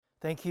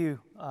Thank you,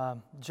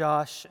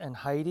 Josh and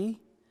Heidi,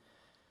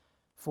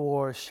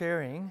 for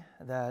sharing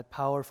that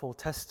powerful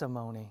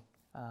testimony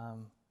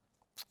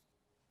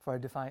for our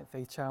Defiant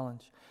Faith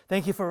Challenge.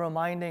 Thank you for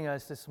reminding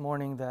us this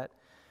morning that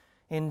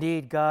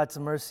indeed God's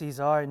mercies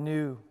are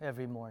new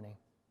every morning.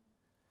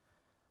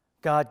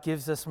 God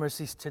gives us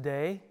mercies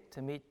today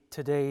to meet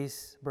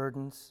today's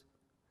burdens.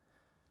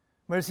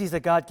 Mercies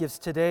that God gives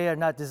today are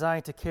not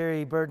designed to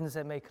carry burdens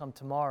that may come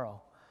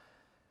tomorrow.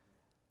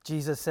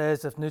 Jesus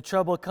says, if new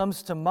trouble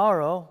comes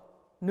tomorrow,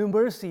 new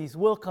mercies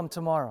will come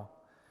tomorrow.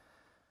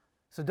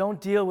 So don't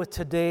deal with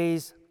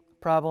today's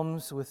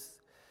problems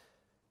with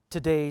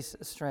today's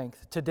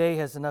strength. Today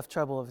has enough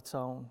trouble of its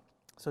own.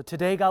 So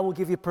today God will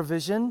give you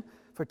provision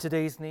for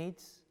today's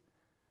needs.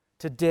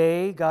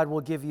 Today God will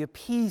give you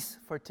peace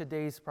for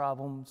today's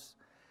problems.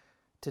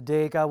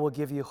 Today God will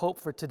give you hope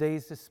for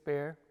today's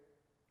despair.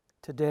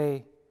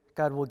 Today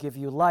God will give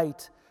you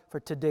light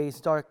for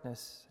today's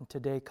darkness, and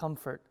today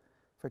comfort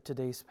for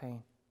today's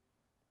pain.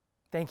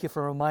 Thank you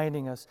for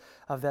reminding us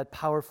of that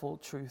powerful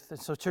truth. And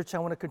so, church, I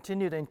want to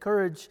continue to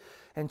encourage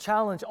and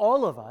challenge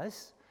all of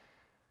us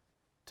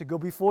to go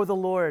before the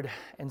Lord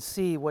and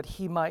see what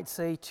He might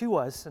say to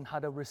us and how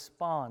to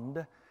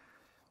respond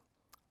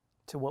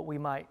to what we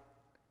might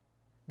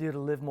do to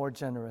live more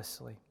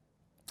generously.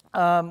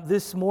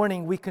 This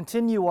morning, we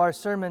continue our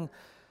sermon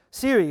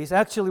series.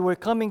 Actually, we're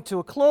coming to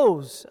a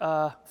close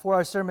for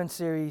our sermon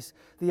series,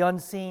 The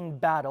Unseen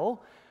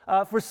Battle.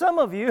 For some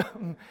of you,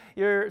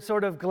 you're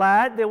sort of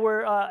glad that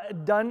we're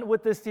done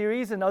with this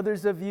series, and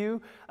others of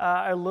you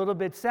are a little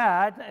bit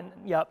sad. And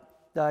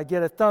I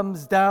get a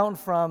thumbs down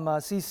from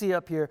CC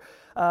up here.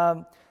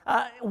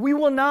 We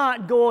will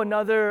not go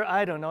another,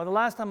 the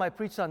last time I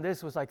preached on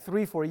this was like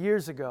 3-4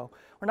 years ago.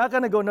 We're not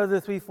going to go another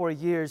 3-4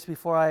 years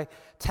before I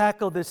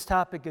tackle this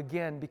topic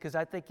again, because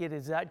I think it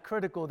is that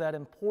critical, that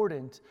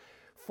important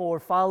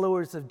for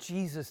followers of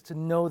Jesus to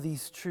know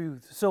these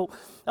truths. So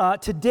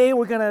today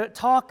we're going to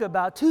talk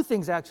about two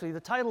things, actually.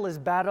 The title is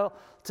Battle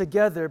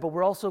Together, but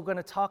we're also going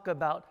to talk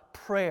about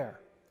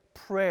prayer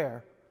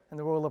and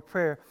the role of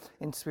prayer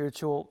in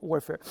spiritual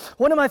warfare.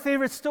 One of my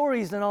favorite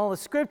stories in all of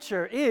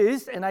Scripture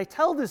is, and I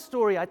tell this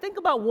story, I think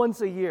about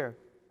once a year.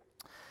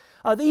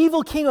 The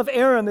evil king of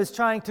Aram is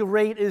trying to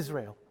raid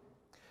Israel.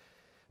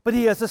 But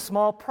he has a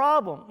small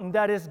problem, and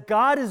that is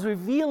God is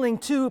revealing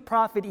to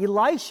prophet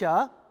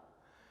Elisha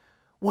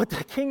what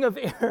the king of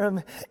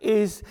Aram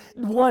is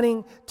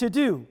wanting to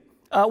do.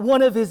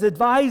 One of his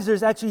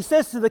advisors actually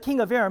says to the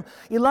king of Aram,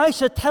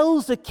 Elisha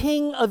tells the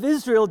king of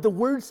Israel the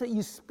words that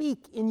you speak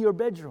in your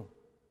bedroom.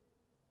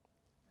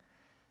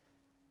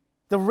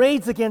 The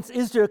raids against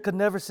Israel could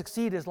never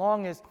succeed as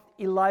long as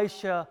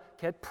Elisha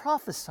kept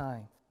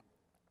prophesying.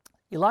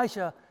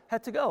 Elisha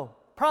had to go.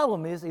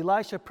 Problem is,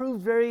 Elisha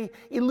proved very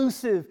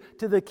elusive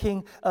to the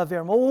king of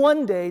Aram. Well,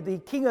 one day, the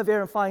king of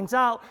Aram finds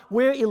out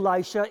where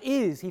Elisha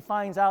is. He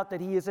finds out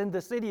that he is in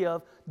the city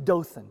of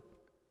Dothan.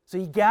 So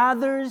he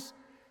gathers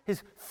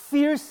his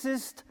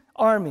fiercest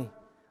army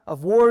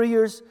of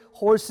warriors,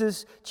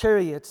 horses,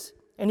 chariots,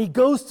 and he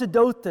goes to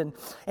Dothan,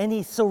 and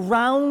he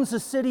surrounds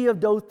the city of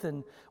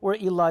Dothan where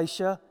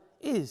Elisha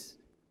is.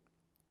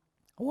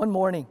 One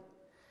morning,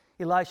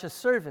 Elisha's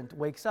servant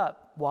wakes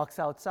up, walks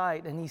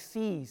outside, and he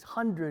sees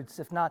hundreds,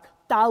 if not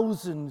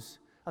thousands,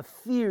 of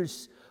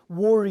fierce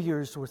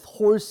warriors with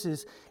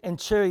horses and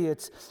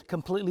chariots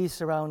completely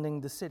surrounding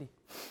the city.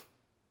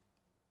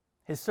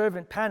 His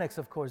servant panics,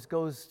 of course,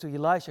 goes to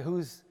Elisha,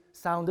 who's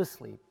sound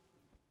asleep,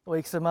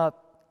 wakes him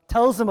up,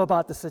 tells him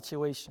about the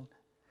situation.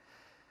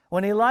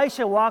 When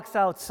Elisha walks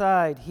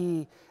outside,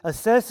 he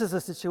assesses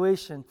the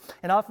situation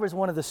and offers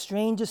one of the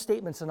strangest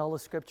statements in all of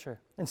Scripture.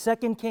 In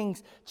 2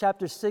 Kings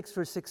chapter 6,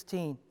 verse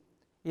 16,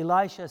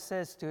 Elisha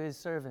says to his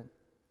servant,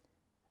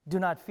 "Do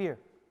not fear,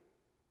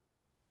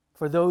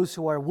 for those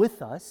who are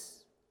with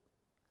us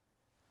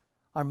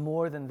are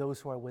more than those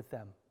who are with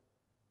them."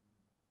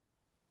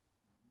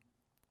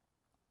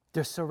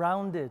 They're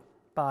surrounded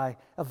by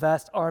a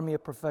vast army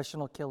of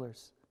professional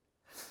killers.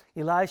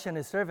 Elisha and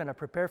his servant are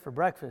prepared for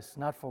breakfast,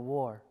 not for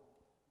war.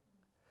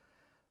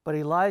 But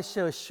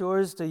Elisha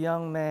assures the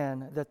young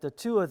man that the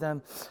two of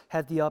them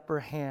had the upper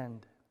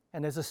hand.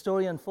 And as the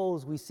story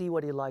unfolds, we see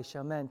what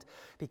Elisha meant,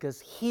 because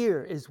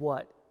here is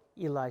what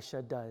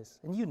Elisha does.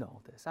 And you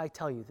know this. I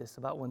tell you this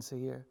about once a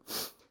year.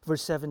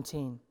 Verse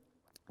 17.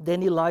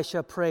 Then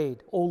Elisha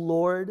prayed, "O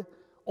Lord,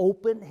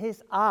 open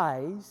his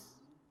eyes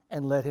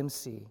and let him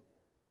see."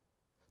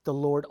 The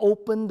Lord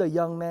opened the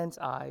young man's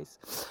eyes,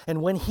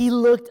 and when he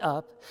looked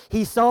up,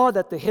 he saw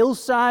that the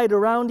hillside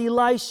around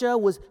Elisha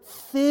was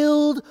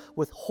filled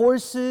with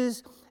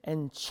horses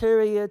and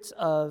chariots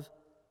of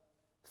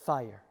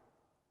fire.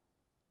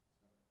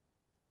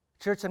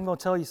 Church, I'm going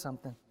to tell you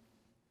something.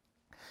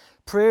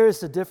 Prayer is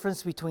the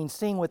difference between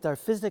seeing with our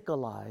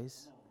physical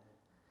eyes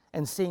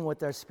and seeing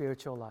with our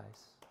spiritual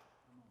eyes.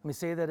 Let me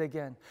say that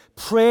again.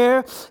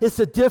 Prayer is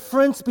the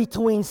difference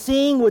between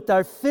seeing with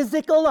our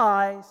physical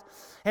eyes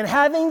and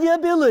having the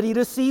ability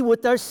to see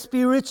with our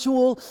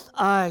spiritual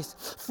eyes.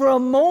 For a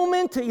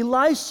moment, to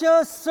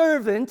Elisha's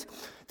servant,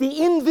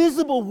 the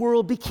invisible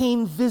world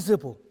became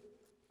visible.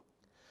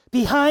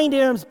 Behind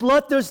Aram's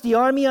bloodthirsty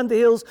army on the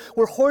hills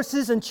were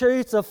horses and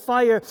chariots of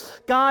fire,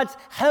 God's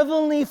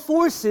heavenly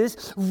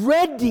forces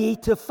ready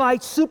to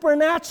fight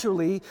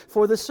supernaturally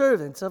for the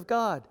servants of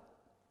God.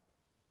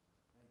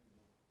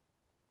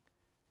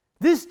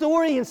 This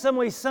story in some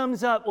ways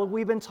sums up what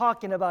we've been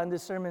talking about in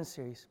this sermon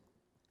series.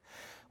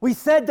 We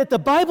said that the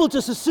Bible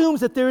just assumes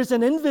that there is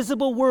an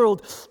invisible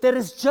world that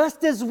is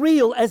just as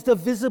real as the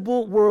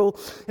visible world.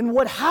 And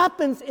what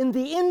happens in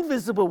the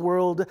invisible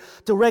world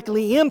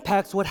directly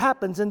impacts what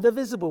happens in the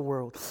visible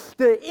world.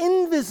 The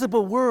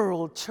invisible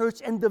world,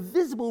 church, and the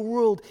visible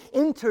world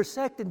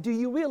intersect. And do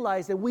you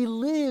realize that we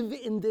live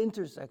in the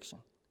intersection?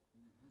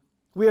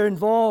 We are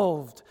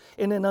involved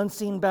in an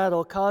unseen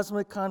battle,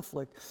 cosmic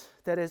conflict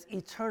that has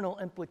eternal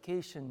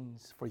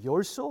implications for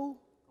your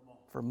soul,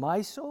 for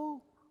my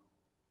soul,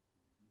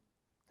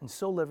 and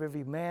soul of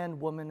every man,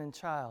 woman, and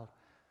child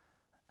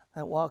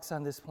that walks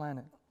on this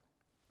planet.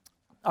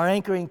 Our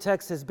anchoring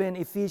text has been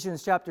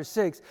Ephesians chapter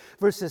 6,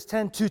 verses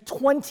 10 to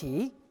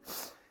 20.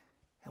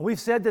 And we've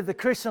said that the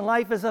Christian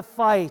life is a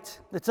fight.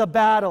 It's a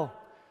battle.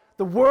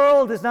 The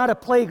world is not a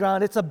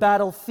playground, it's a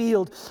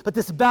battlefield. But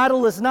this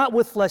battle is not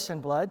with flesh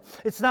and blood.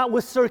 It's not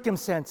with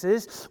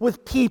circumstances,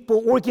 with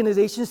people,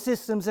 organizations,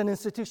 systems, and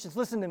institutions.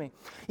 Listen to me.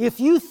 If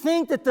you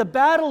think that the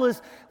battle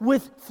is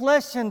with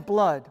flesh and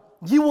blood,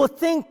 you will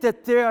think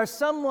that there are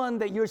someone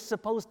that you're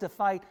supposed to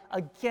fight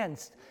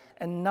against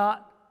and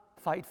not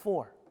fight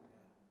for.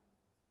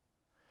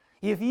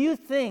 If you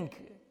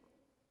think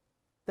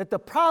that the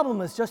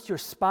problem is just your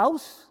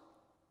spouse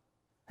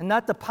and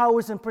not the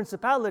powers and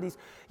principalities,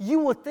 you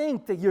will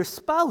think that your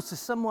spouse is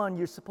someone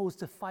you're supposed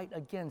to fight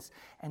against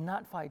and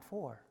not fight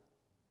for.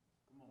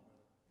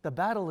 The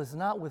battle is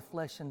not with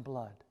flesh and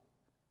blood.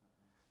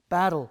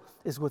 Battle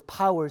is with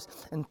powers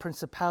and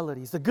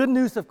principalities. The good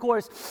news, of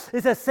course,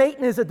 is that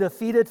Satan is a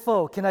defeated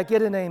foe. Can I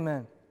get an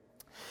amen?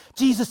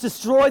 Jesus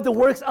destroyed the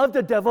works of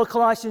the devil,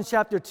 Colossians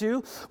chapter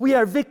 2. We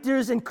are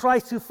victors in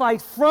Christ who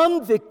fight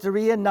from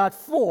victory and not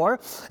for.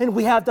 And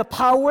we have the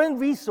power and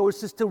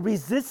resources to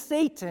resist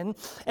Satan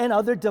and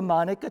other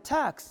demonic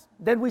attacks.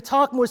 Then we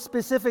talk more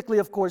specifically,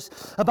 of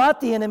course, about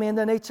the enemy and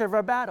the nature of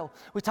our battle.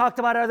 We talked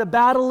about how the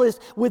battle is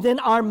within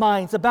our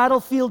minds. The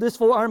battlefield is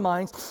for our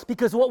minds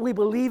because what we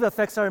believe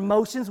affects our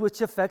emotions, which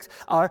affects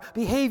our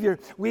behavior.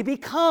 We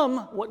become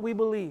what we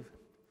believe.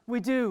 We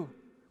do.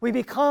 We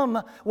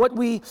become what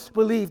we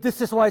believe.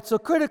 This is why it's so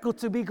critical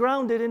to be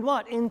grounded in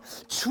what? In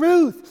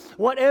truth.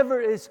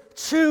 Whatever is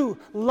true,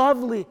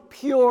 lovely,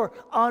 pure,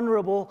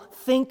 honorable,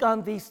 think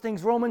on these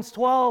things. Romans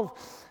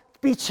 12.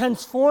 Be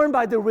transformed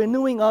by the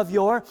renewing of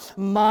your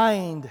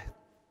mind.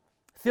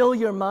 Fill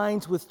your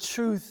minds with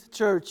truth,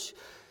 church.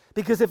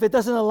 Because if it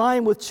doesn't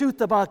align with truth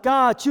about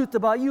God, truth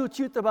about you,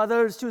 truth about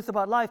others, truth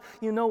about life,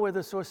 you know where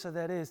the source of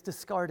that is.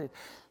 Discard it.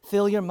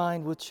 Fill your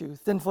mind with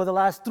truth. Then for the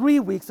last 3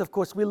 weeks, of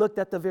course, we looked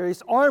at the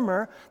various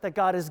armor that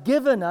God has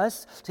given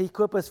us to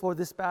equip us for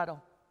this battle.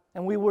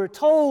 And we were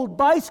told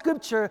by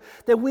Scripture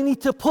that we need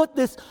to put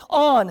this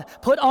on.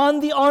 Put on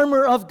the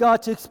armor of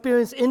God to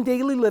experience in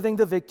daily living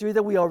the victory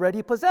that we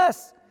already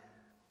possess.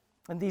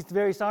 And these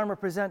various armor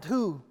present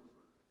who?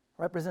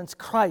 Represents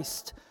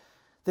Christ.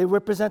 They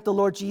represent the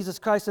Lord Jesus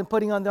Christ. And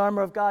putting on the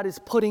armor of God is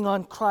putting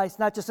on Christ.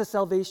 Not just a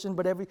salvation,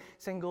 but every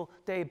single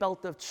day.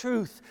 Belt of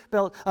truth,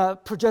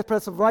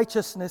 breastplate of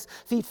righteousness,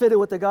 feet fitted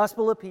with the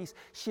gospel of peace,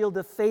 shield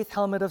of faith,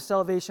 helmet of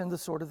salvation, the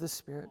sword of the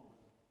Spirit.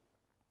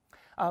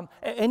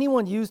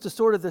 Anyone used the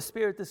sword of the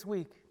Spirit this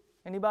week?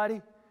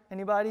 Anybody?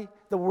 Anybody?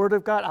 The Word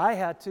of God? I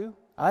had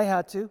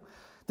to.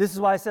 This is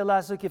why I said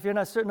last week, if you're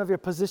not certain of your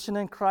position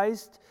in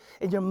Christ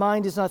and your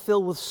mind is not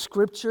filled with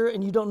Scripture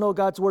and you don't know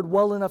God's Word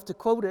well enough to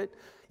quote it,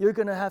 you're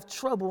going to have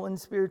trouble in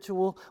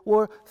spiritual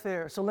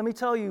warfare. So let me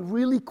tell you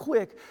really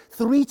quick,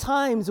 3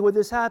 times where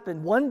this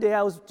happened. One day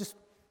I was just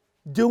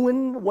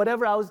doing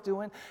whatever I was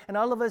doing, and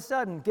all of a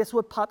sudden, guess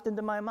what popped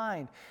into my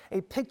mind? A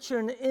picture,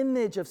 an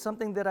image of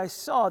something that I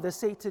saw that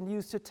Satan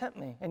used to tempt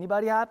me.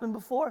 Anybody happened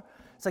before?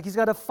 It's like he's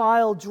got a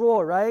file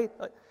drawer, right,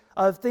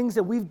 of things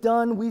that we've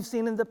done, we've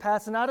seen in the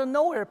past, and out of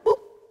nowhere, boop,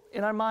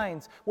 in our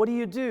minds. What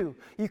do?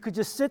 You could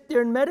just sit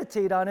there and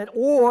meditate on it,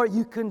 or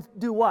you can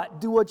do what?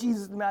 Do what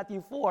Jesus in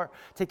Matthew 4.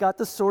 Take out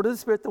the sword of the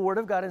Spirit, the Word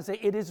of God, and say,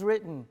 it is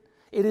written.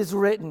 It is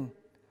written.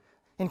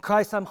 In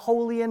Christ I'm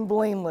holy and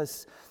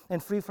blameless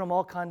and free from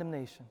all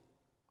condemnation.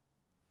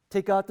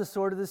 Take out the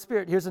sword of the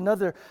Spirit. Here's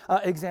another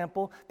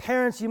example.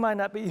 Parents, you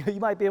might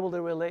be able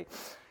to relate.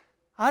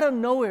 Out of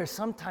nowhere,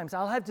 sometimes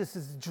I'll have this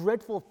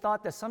dreadful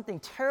thought that something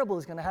terrible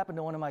is going to happen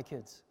to one of my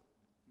kids.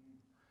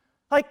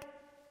 Like,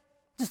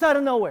 just out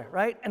of nowhere,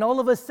 right? And all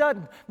of a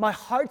sudden, my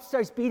heart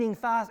starts beating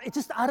fast. It's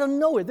just out of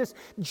nowhere. This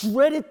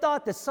dreaded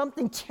thought that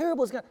something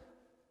terrible is going to...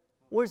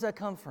 Where does that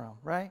come from,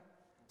 right?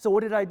 So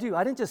what did I do?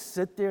 I didn't just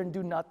sit there and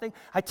do nothing.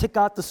 I took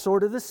out the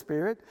sword of the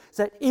Spirit,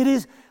 said, it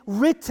is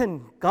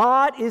written,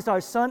 God is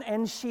our sun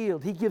and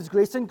shield. He gives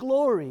grace and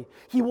glory.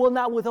 He will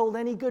not withhold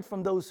any good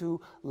from those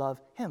who love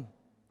Him,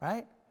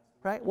 right?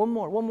 Right? One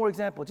more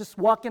example. Just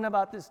walking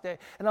about this day,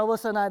 and all of a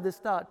sudden I had this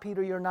thought,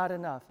 Peter, you're not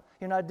enough.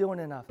 You're not doing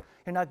enough.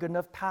 You're not good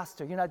enough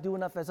pastor. You're not doing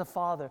enough as a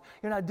father.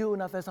 You're not doing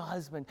enough as a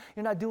husband.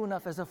 You're not doing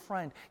enough as a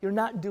friend. You're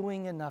not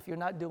doing enough. You're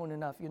not doing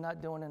enough. You're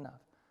not doing enough.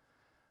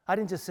 I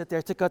didn't just sit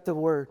there, took out the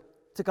word,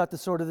 took out the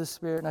sword of the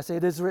Spirit, and I say,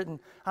 it is written,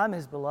 I'm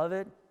his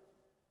beloved,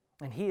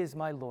 and he is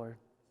my Lord.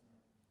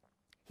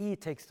 He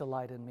takes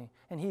delight in me,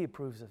 and he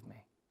approves of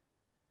me.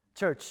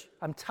 Church,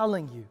 I'm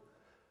telling you,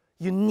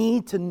 you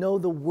need to know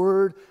the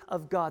Word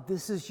of God.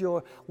 This is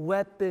your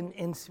weapon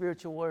in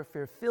spiritual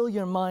warfare. Fill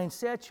your mind,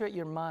 saturate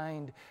your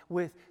mind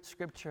with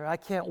Scripture. I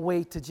can't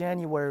wait to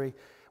January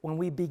when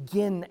we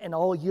begin an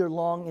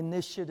all-year-long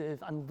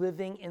initiative on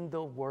living in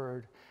the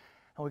Word.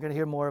 And we're going to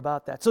hear more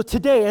about that. So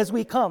today, as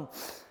we come,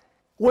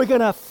 we're going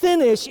to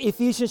finish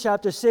Ephesians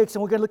chapter 6,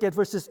 and we're going to look at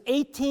verses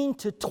 18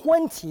 to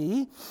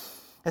 20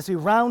 as we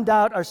round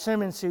out our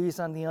sermon series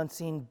on the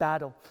unseen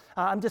battle.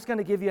 I'm just going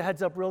to give you a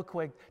heads up real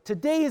quick.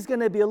 Today is going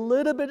to be a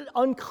little bit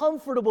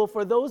uncomfortable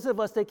for those of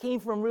us that came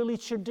from really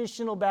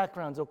traditional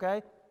backgrounds,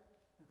 okay?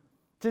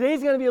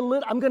 Today's going to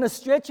be I'm going to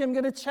stretch you, I'm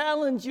going to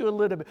challenge you a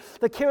little bit.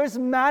 The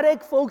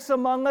charismatic folks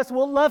among us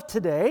will love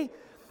today,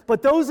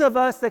 but those of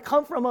us that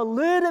come from a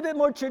little bit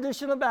more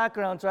traditional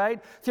backgrounds, right?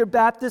 If you're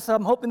Baptist,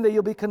 I'm hoping that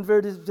you'll be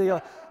converted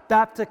to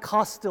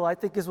Baptist-costal, I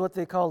think is what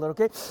they call it,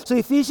 okay? So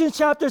Ephesians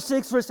chapter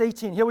 6, verse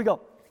 18, here we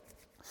go.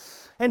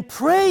 And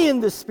pray in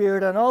the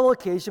Spirit on all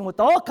occasion with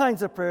all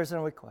kinds of prayers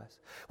and requests.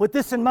 With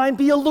this in mind,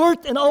 be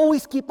alert and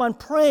always keep on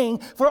praying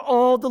for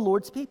all the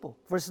Lord's people.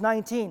 Verse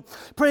 19,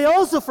 pray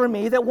also for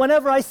me that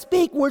whenever I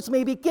speak, words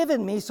may be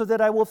given me so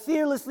that I will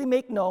fearlessly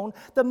make known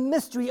the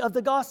mystery of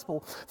the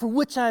gospel, for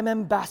which I am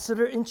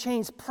ambassador in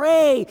chains.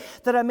 Pray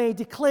that I may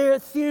declare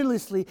it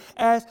fearlessly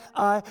as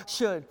I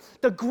should.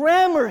 The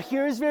grammar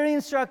here is very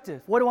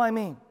instructive. What do I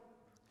mean?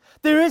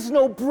 There is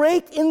no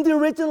break in the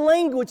original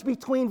language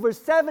between verse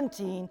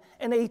 17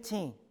 and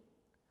 18.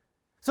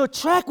 So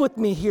track with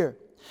me here.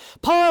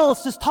 Paul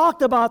just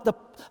talked about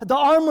the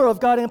armor of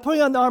God and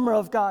putting on the armor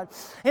of God.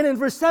 And in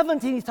verse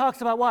 17, he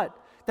talks about what?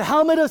 The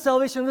helmet of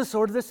salvation and the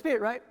sword of the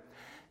Spirit, right?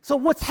 So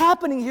what's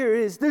happening here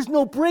is there's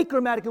no break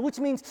grammatically, which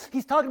means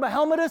he's talking about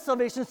helmet of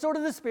salvation, sword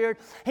of the Spirit,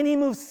 and he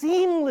moves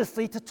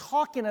seamlessly to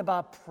talking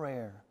about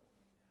prayer.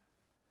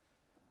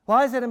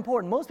 Why is that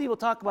important? Most people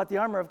talk about the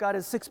armor of God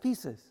as 6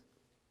 pieces.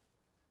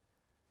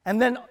 And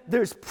then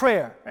there's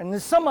prayer, and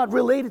it's somewhat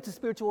related to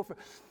spiritual warfare.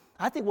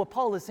 I think what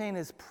Paul is saying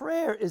is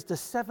prayer is the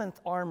 7th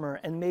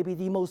armor and maybe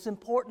the most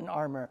important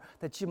armor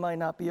that you might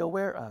not be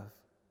aware of.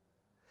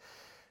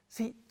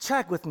 See,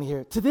 track with me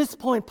here. To this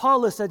point,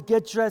 Paul has said,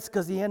 get dressed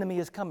because the enemy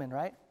is coming,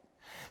 right?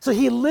 So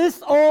he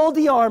lists all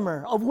the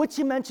armor, of which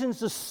he mentions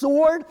the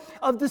sword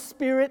of the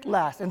Spirit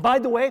last. And by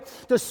the way,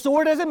 the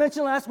sword, as I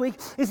mentioned last week,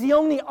 is the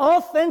only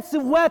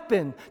offensive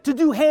weapon to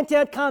do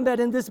hand-to-hand combat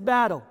in this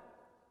battle.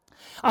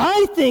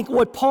 I think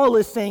what Paul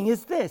is saying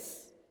is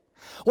this.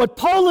 What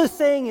Paul is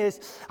saying is,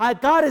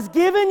 God has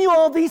given you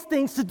all these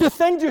things to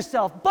defend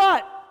yourself,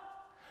 but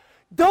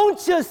don't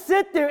just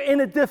sit there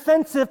in a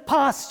defensive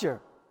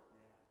posture.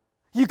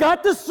 You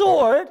got the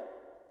sword.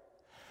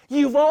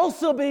 You've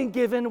also been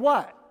given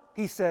what?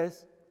 He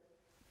says,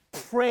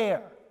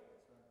 prayer.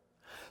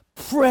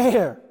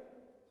 Prayer.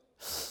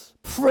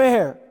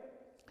 Prayer.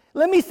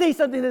 Let me say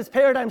something that's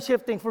paradigm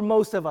shifting for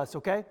most of us,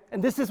 okay?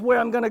 And this is where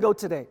I'm going to go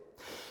today.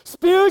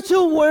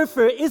 Spiritual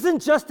warfare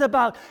isn't just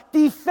about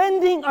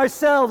defending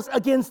ourselves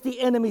against the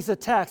enemy's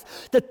attacks.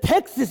 The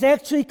text is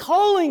actually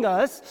calling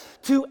us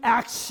to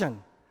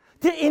action,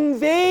 to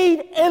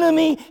invade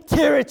enemy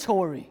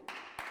territory.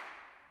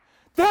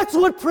 That's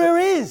what prayer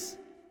is.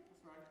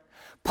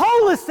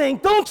 Paul is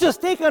saying, don't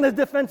just take on a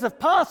defensive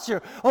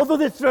posture, although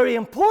that's very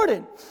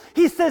important.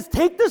 He says,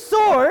 take the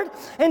sword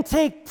and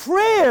take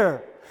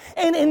prayer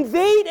and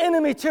invade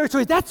enemy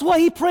territory. That's why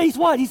he prays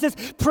what? He says,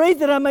 pray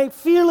that I might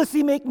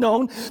fearlessly make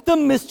known the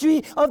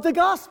mystery of the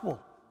gospel.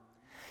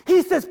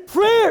 He says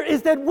prayer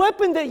is that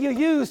weapon that you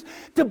use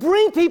to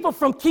bring people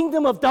from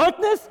kingdom of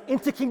darkness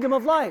into kingdom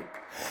of light.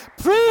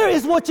 Prayer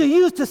is what you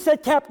use to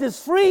set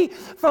captives free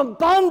from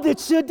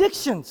bondage to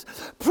addictions.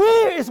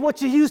 Prayer is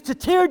what you use to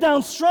tear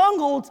down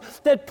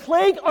strongholds that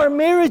plague our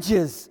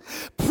marriages.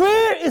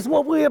 Prayer is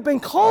what we have been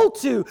called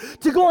to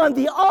go on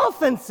the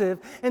offensive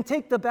and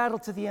take the battle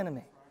to the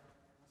enemy.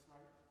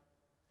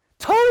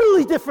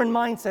 Totally different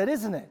mindset,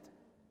 isn't it?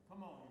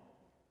 Come on.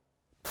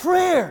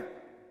 Prayer.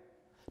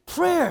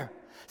 Prayer.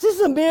 This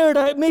is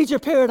a major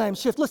paradigm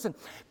shift. Listen,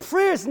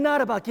 prayer is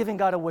not about giving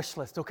God a wish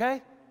list,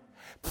 okay?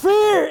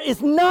 Prayer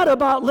is not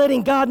about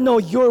letting God know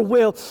your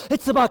will.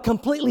 It's about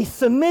completely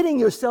submitting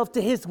yourself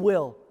to His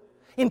will.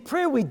 In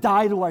prayer, we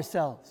die to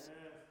ourselves.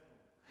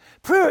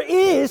 Prayer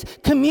is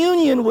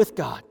communion with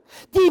God,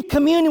 deep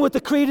communion with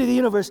the Creator of the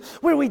universe,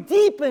 where we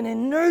deepen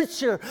and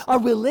nurture our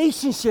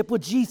relationship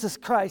with Jesus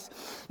Christ.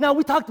 Now,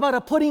 we talked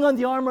about putting on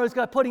the armor as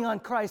God putting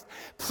on Christ.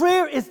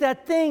 Prayer is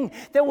that thing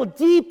that will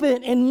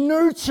deepen and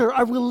nurture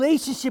our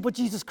relationship with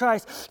Jesus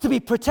Christ to be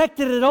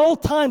protected at all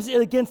times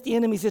against the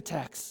enemy's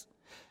attacks.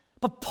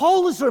 But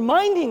Paul is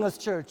reminding us,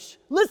 church,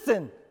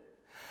 listen,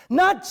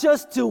 not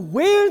just to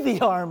wear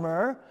the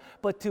armor,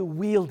 but to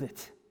wield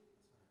it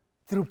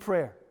through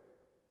prayer.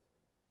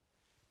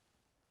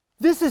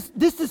 This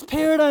is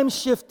paradigm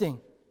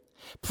shifting.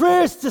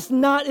 Prayer is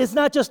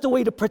not just a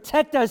way to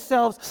protect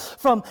ourselves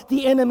from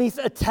the enemy's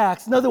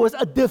attacks. In other words,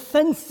 a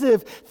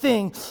defensive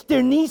thing.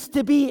 There needs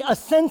to be a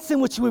sense in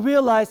which we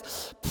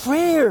realize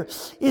prayer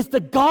is the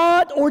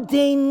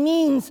God-ordained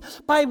means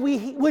by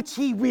which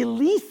He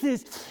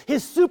releases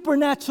His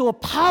supernatural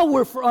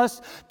power for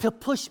us to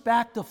push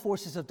back the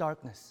forces of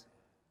darkness.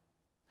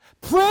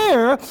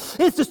 Prayer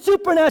is the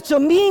supernatural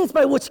means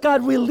by which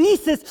God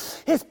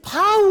releases His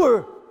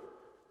power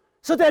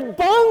so that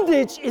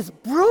bondage is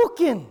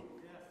broken.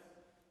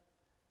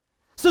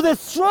 So that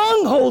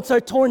strongholds are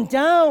torn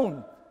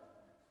down.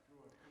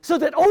 So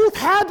that old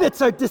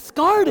habits are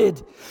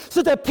discarded.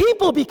 So that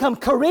people become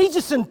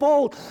courageous and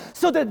bold.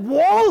 So that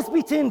walls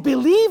between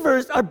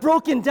believers are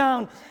broken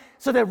down.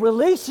 So that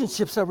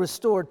relationships are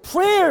restored.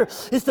 Prayer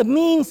is the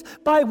means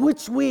by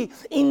which we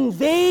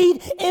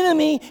invade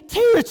enemy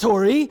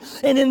territory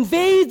and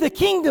invade the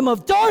kingdom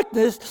of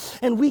darkness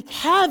and wreak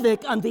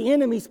havoc on the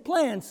enemy's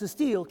plans to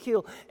steal,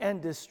 kill, and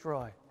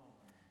destroy.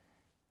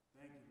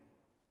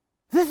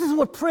 This is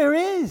what prayer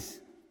is.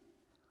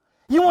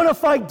 You want to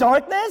fight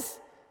darkness?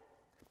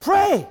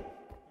 Pray.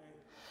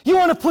 You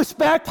want to push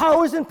back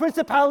powers and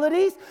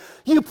principalities?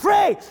 You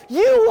pray.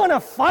 You want to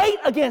fight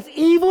against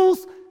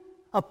evils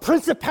of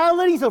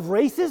principalities of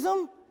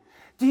racism?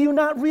 Do you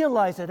not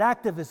realize that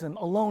activism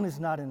alone is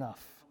not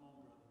enough?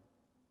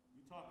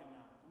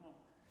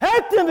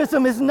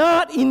 Activism is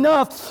not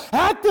enough.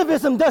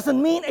 Activism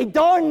doesn't mean a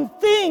darn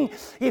thing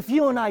if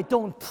you and I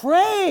don't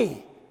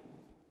pray.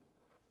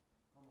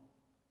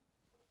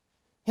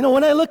 You know,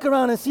 when I look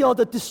around and see all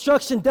the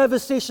destruction,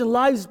 devastation,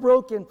 lives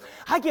broken,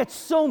 I get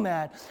so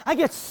mad. I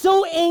get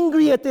so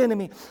angry at the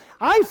enemy.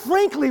 I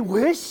frankly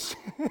wish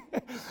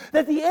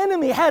that the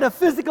enemy had a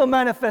physical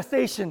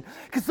manifestation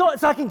so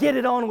I can get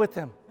it on with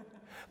him.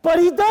 But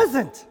he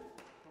doesn't.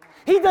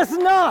 He does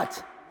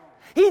not.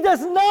 He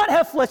does not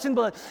have flesh and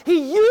blood.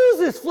 He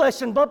uses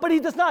flesh and blood, but he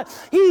does not.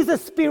 He's a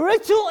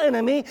spiritual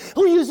enemy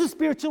who uses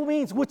spiritual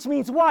means, which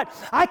means what?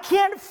 I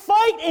can't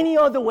fight any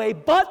other way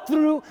but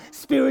through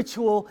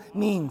spiritual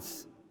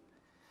means.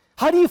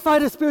 How do you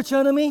fight a spiritual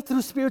enemy?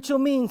 Through spiritual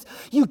means.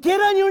 You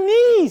get on your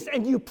knees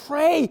and you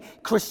pray,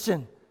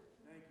 Christian.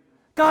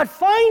 God,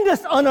 find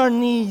us on our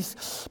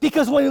knees,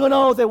 because we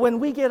know that when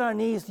we get on our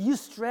knees, you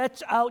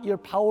stretch out your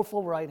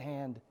powerful right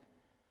hand.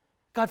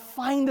 God,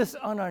 find us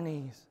on our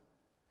knees.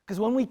 Because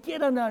when we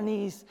get on our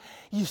knees,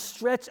 you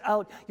stretch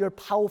out your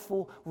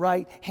powerful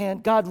right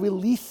hand. God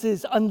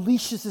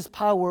unleashes His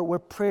power where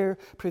prayer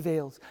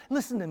prevails.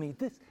 Listen to me.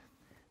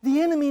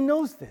 The enemy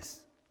knows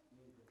this.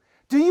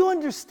 Do you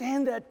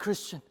understand that,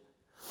 Christian?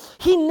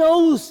 He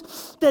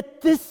knows that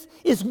this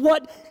is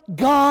what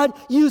God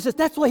uses.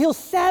 That's why He'll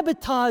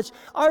sabotage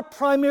our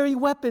primary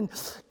weapon.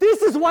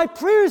 This is why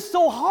prayer is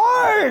so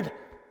hard.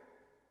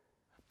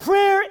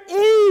 Prayer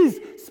is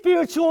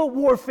spiritual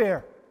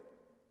warfare.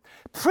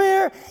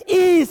 Prayer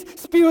is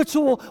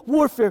spiritual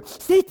warfare.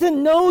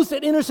 Satan knows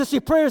that intercessory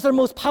prayer is our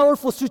most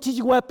powerful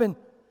strategic weapon.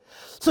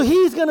 So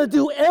he's going to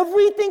do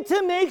everything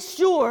to make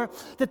sure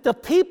that the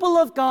people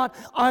of God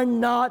are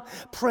not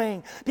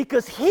praying.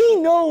 Because he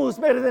knows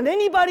better than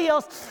anybody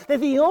else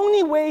that the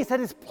only ways that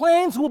his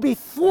plans will be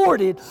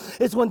thwarted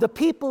is when the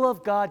people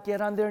of God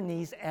get on their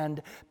knees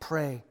and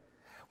pray.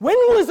 When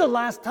was the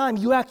last time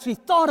you actually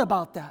thought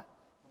about that?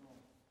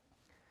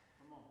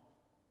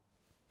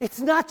 It's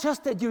not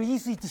just that you're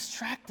easily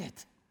distracted.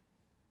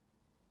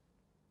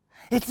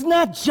 It's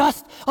not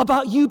just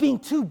about you being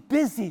too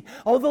busy,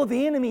 although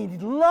the enemy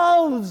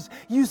loves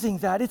using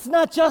that. It's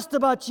not just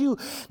about you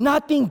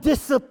not being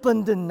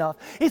disciplined enough.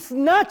 It's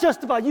not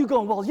just about you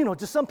going, well,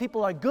 just some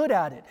people are good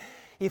at it.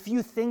 If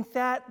you think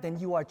that, then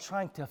you are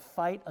trying to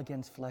fight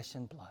against flesh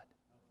and blood.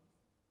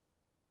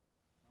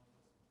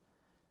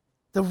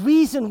 The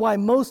reason why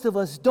most of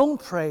us don't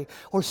pray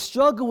or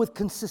struggle with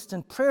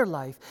consistent prayer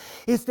life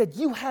is that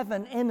you have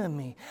an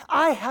enemy.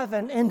 I have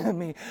an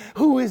enemy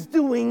who is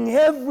doing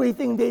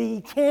everything that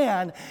he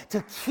can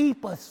to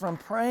keep us from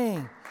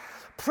praying.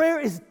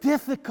 Prayer is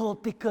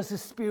difficult because of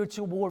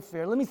spiritual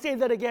warfare. Let me say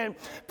that again.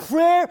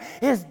 Prayer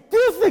is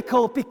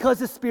difficult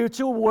because of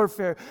spiritual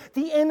warfare.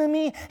 The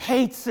enemy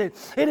hates it.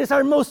 It is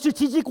our most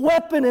strategic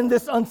weapon in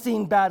this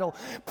unseen battle.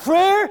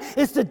 Prayer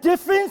is the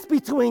difference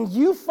between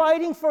you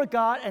fighting for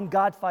God and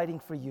God fighting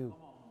for you.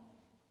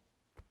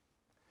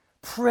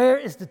 Prayer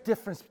is the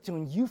difference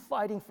between you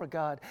fighting for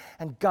God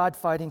and God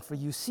fighting for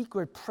you.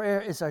 Secret prayer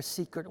is our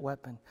secret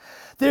weapon.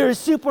 There is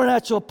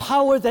supernatural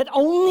power that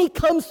only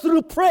comes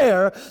through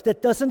prayer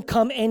that doesn't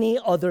come any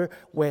other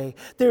way.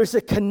 There is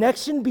a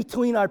connection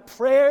between our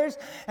prayers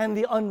and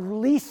the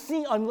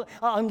unleashing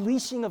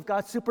of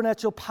God's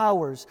supernatural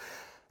powers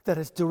that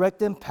has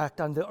direct impact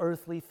on the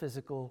earthly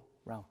physical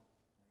realm.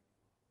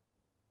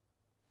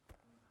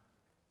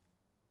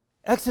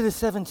 Exodus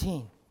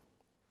 17.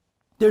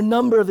 There are a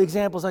number of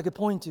examples I could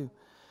point to.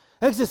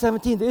 Exodus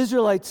 17, the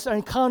Israelites are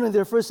encountering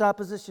their first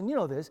opposition, you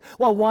know this,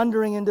 while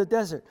wandering in the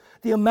desert.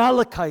 The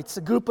Amalekites,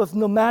 a group of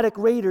nomadic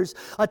raiders,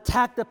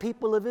 attack the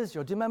people of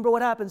Israel. Do you remember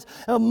what happens?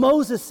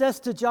 Moses says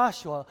to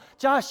Joshua,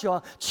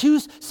 Joshua,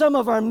 choose some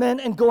of our men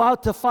and go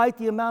out to fight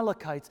the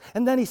Amalekites.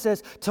 And then he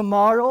says,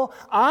 tomorrow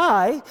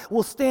I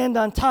will stand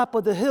on top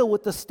of the hill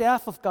with the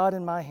staff of God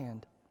in my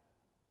hand.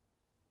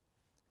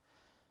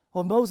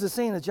 What Moses is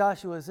saying to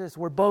Joshua is this: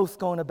 we're both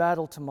going to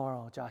battle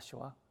tomorrow,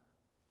 Joshua.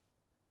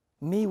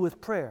 Me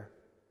with prayer,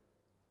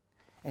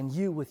 and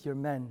you with your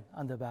men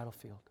on the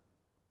battlefield.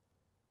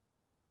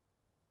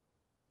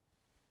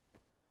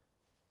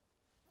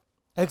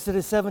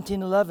 Exodus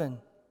 17:11.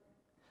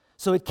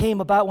 So it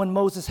came about when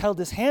Moses held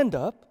his hand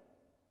up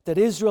that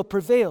Israel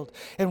prevailed,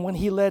 and when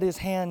he let his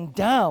hand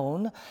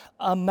down,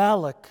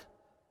 Amalek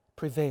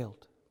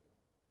prevailed.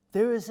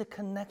 There is a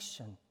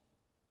connection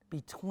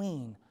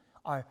between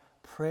our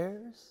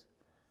prayers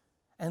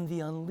and the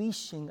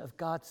unleashing of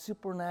God's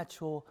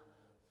supernatural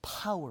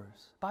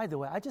powers. By the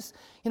way,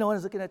 when I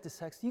was looking at this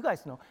text, you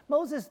guys know,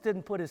 Moses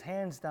didn't put his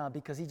hands down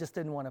because he just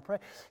didn't want to pray.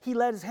 He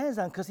let his hands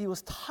down because he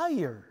was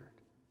tired.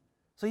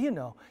 So he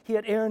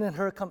had Aaron and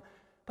Hur come.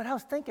 But I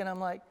was thinking, I'm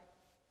like,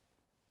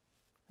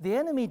 the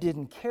enemy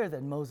didn't care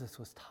that Moses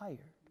was tired.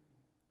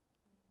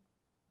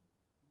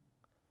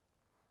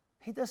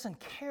 He doesn't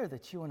care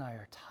that you and I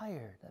are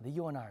tired, that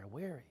you and I are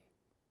weary.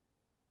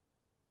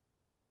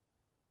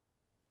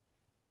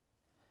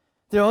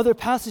 There are other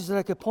passages that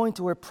I could point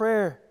to where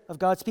prayer of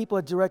God's people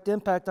had direct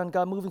impact on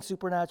God moving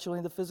supernaturally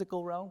in the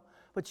physical realm.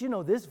 But you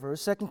know this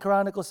verse, 2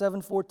 Chronicles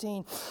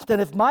 7:14, that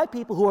if my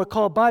people who are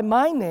called by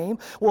my name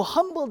will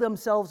humble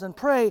themselves and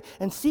pray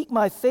and seek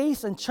my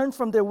face and turn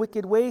from their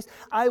wicked ways,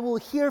 I will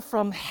hear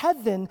from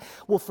heaven,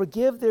 will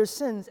forgive their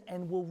sins,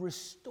 and will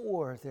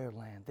restore their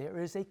land. There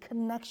is a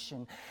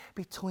connection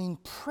between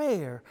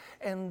prayer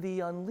and the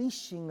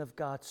unleashing of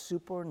God's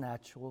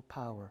supernatural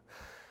power.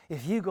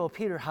 If you go,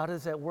 Peter, how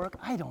does that work?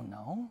 I don't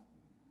know.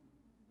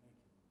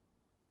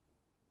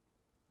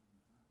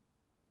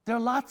 There are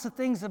lots of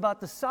things about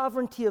the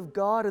sovereignty of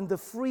God and the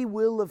free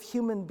will of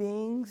human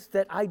beings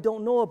that I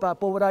don't know about,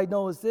 but what I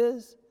know is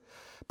this.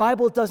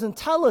 Bible doesn't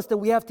tell us that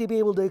we have to be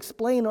able to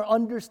explain or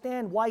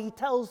understand why he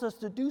tells us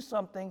to do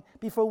something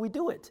before we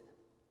do it.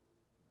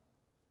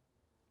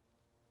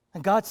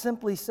 And God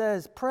simply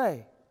says,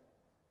 pray.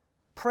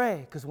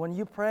 Pray, because when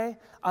you pray,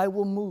 I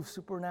will move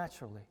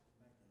supernaturally.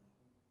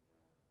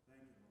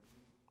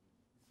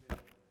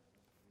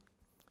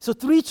 So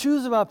 3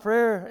 truths about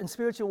prayer and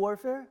spiritual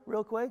warfare,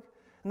 real quick.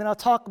 And then I'll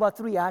talk about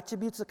 3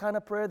 attributes, the kind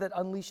of prayer that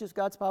unleashes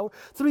God's power.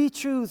 3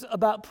 truths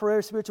about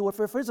prayer, spiritual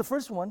warfare. Here's the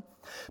first one.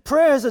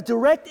 Prayer has a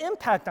direct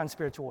impact on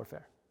spiritual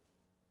warfare.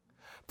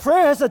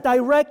 Prayer has a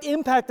direct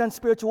impact on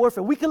spiritual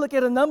warfare. We can look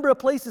at a number of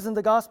places in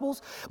the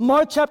Gospels.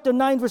 Mark chapter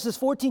 9, verses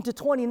 14 to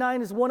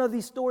 29 is one of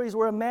these stories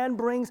where a man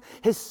brings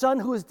his son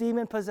who is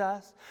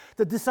demon-possessed.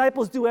 The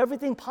disciples do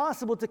everything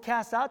possible to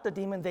cast out the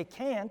demon. They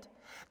can't.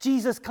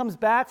 Jesus comes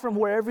back from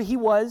wherever he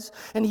was,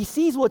 and he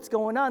sees what's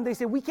going on. They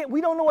say, we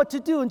don't know what to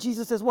do. And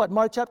Jesus says what?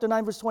 Mark chapter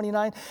 9, verse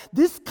 29.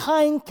 This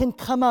kind can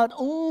come out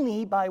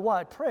only by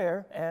what?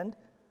 Prayer and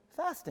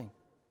fasting.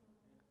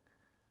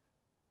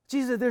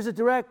 Jesus, there's a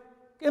direct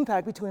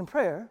impact between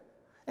prayer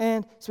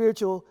and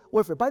spiritual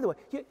warfare. By the way,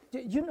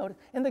 you notice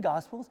in the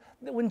Gospels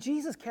that when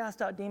Jesus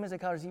cast out demons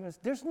and encounters demons,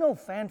 there's no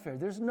fanfare.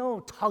 There's no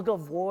tug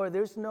of war.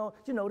 Do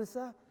you notice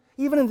that?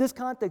 Even in this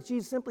context,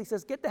 Jesus simply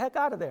says, get the heck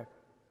out of there.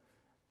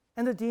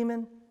 And the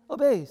demon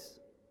obeys.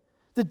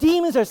 The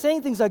demons are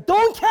saying things like,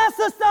 don't cast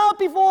us out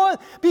before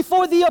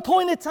the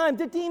appointed time.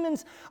 The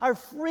demons are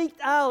freaked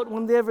out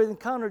when they ever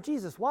encounter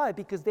Jesus. Why?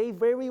 Because they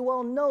very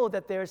well know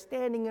that they're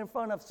standing in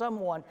front of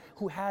someone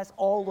who has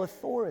all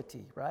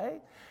authority,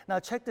 right? Now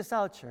check this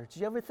out, church.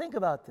 Do you ever think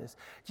about this?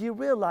 Do you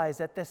realize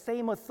that the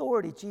same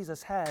authority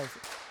Jesus has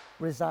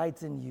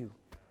resides in you?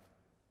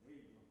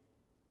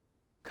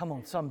 Come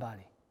on,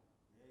 somebody.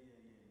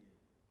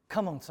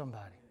 Come on,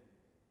 somebody.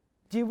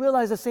 Do you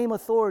realize the same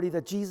authority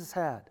that Jesus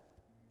had?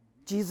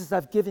 Jesus,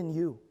 I've given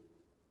you.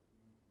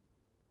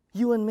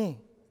 You and me.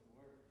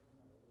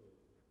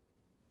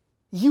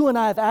 You and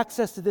I have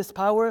access to this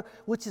power,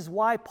 which is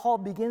why Paul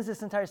begins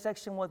this entire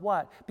section with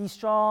what? Be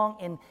strong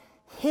in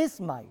his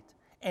might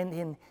and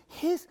in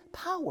his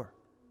power.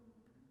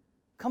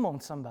 Come on,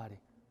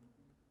 somebody.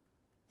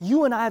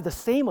 You and I have the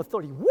same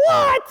authority.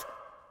 What?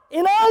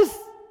 In us?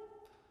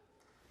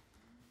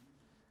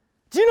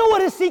 Do you know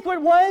what his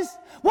secret was?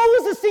 What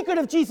was the secret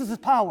of Jesus'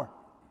 power?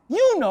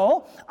 You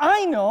know,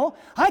 I know.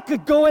 I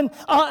could go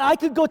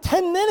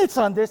 10 minutes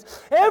on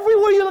this.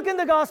 Everywhere you look in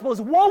the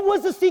Gospels, what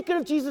was the secret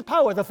of Jesus'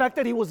 power? The fact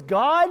that he was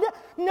God?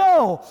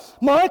 No.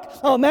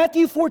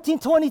 Matthew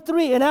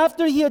 14:23. And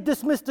after he had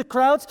dismissed the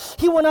crowds,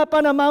 he went up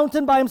on a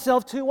mountain by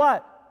himself to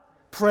what?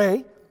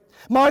 Pray.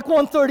 Mark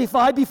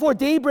 1:35. Before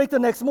daybreak the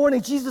next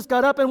morning, Jesus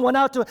got up and went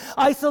out to an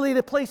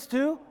isolated place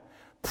to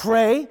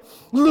Pray.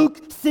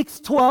 Luke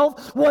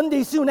 6:12, one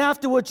day soon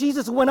afterward,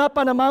 Jesus went up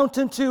on a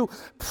mountain to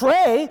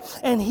pray,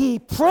 and he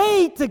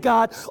prayed to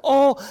God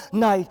all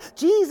night.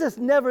 Jesus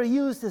never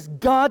used his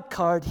God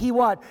card. He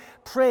what?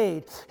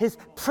 Prayed. His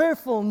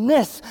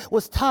prayerfulness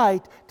was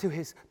tied to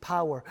his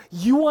power.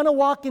 You want to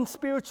walk in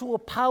spiritual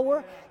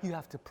power? You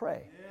have to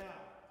pray.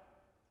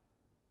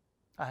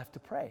 I have to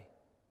pray.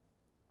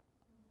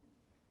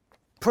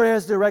 Prayer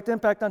has direct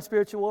impact on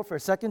spiritual warfare.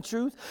 Second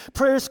truth,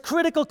 prayer is a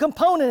critical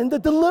component in the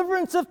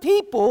deliverance of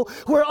people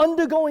who are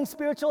undergoing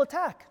spiritual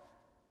attack.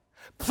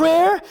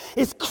 Prayer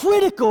is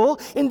critical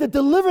in the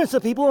deliverance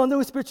of people who are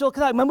undergoing spiritual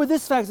attack. Remember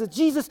this fact that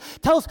Jesus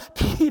tells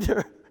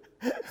Peter,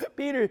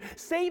 Peter,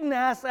 Satan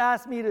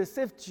asked me to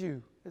sift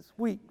you as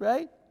wheat,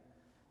 right?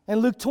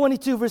 And Luke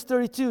 22, verse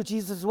 32,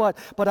 Jesus is what?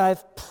 But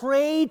I've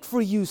prayed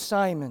for you,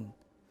 Simon,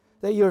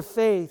 that your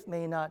faith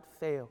may not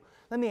fail.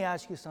 Let me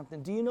ask you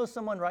something. Do you know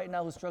someone right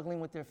now who's struggling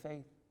with their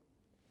faith?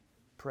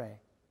 Pray.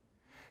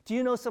 Do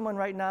you know someone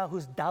right now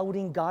who's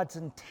doubting God's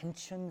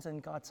intentions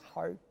and God's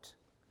heart?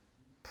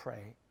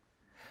 Pray.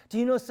 Do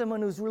you know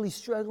someone who's really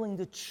struggling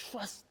to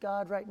trust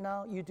God right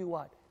now? You do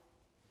what?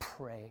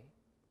 Pray.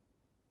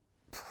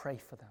 Pray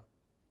for them.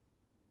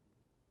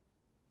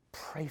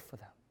 Pray for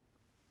them.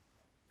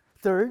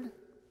 Third,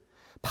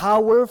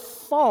 power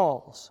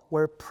falls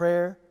where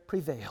prayer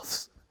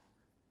prevails.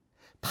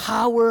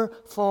 Power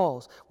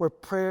falls where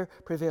prayer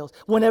prevails.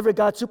 Whenever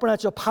God's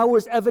supernatural power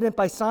is evident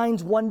by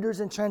signs, wonders,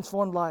 and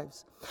transformed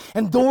lives,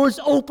 and doors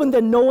open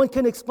that no one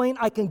can explain,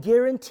 I can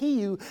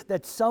guarantee you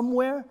that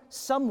somewhere,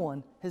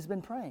 someone has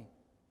been praying.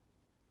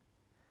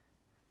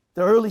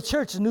 The early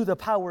church knew the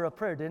power of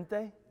prayer, didn't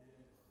they?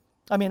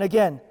 I mean,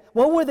 again,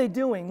 what were they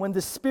doing when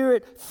the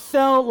Spirit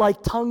fell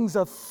like tongues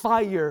of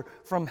fire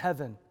from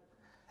heaven?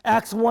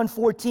 Acts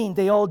 1:14,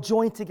 they all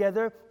joined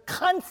together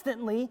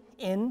constantly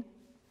in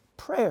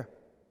prayer.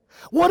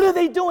 What are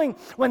they doing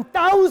when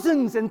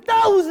thousands and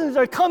thousands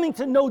are coming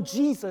to know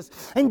Jesus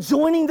and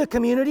joining the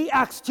community?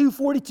 Acts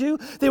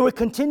 2:42, they were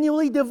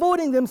continually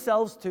devoting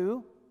themselves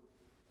to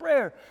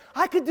prayer.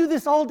 I could do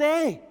this all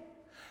day.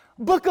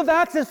 Book of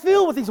Acts is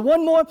filled with these.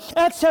 One more,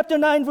 Acts chapter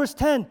 9, verse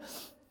 10.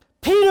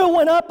 Peter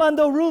went up on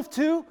the roof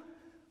to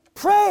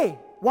pray.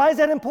 Why is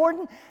that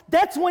important?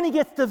 That's when he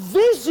gets the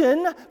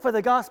vision for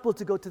the gospel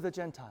to go to the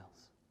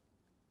Gentiles.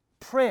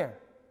 Prayer.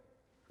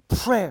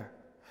 Prayer.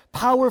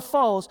 Power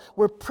falls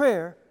where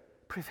prayer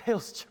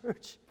prevails,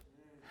 church.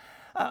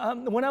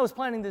 When I was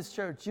planning this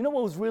church, you know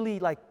what was really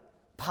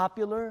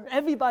popular?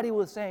 Everybody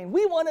was saying,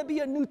 we want to be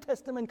a New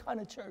Testament kind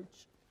of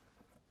church.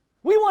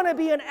 We want to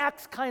be an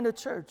Acts kind of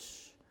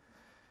church.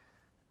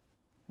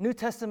 New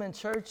Testament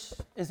church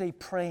is a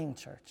praying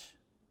church.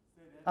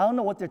 I don't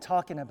know what they're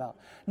talking about.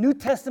 New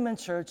Testament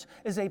church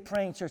is a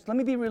praying church. Let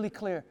me be really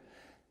clear.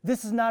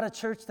 This is not a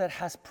church that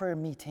has prayer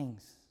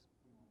meetings.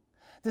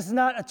 This is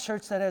not a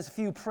church that has a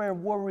few prayer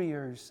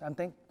warriors. I'm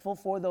thankful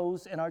for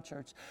those in our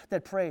church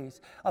that prays.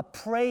 A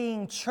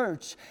praying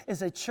church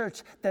is a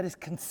church that is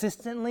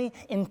consistently,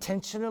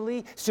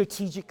 intentionally,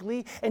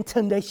 strategically, and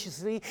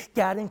tenaciously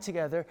gathering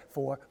together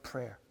for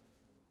prayer.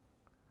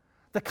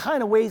 The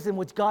kind of ways in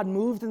which God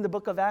moved in the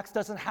book of Acts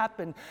doesn't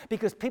happen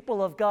because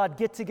people of God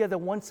get together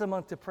once a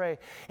month to pray.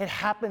 It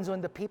happens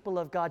when the people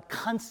of God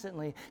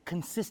constantly,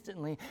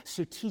 consistently,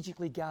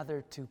 strategically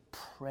gather to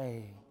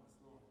pray.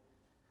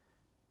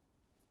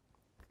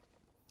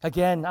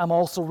 Again, I'm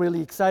also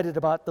really excited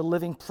about the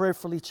Living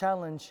Prayerfully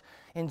Challenge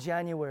in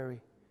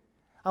January.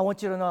 I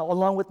want you to know,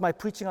 along with my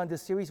preaching on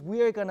this series,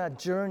 we are going to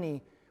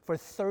journey for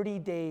 30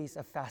 days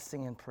of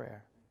fasting and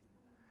prayer.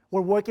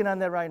 We're working on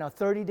that right now,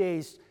 30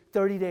 days.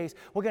 We're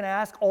going to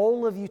ask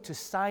all of you to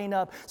sign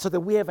up so that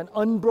we have an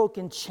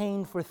unbroken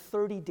chain for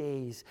 30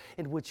 days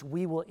in which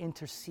we will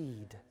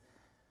intercede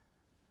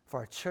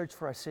for our church,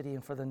 for our city,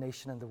 and for the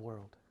nation and the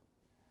world.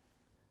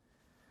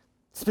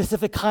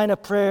 Specific kind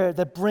of prayer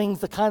that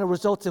brings the kind of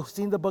results that we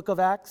see in the book of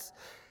Acts,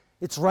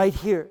 it's right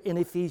here in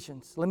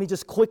Ephesians. Let me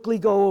just quickly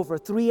go over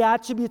 3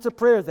 attributes of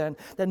prayer then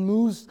that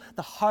moves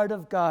the heart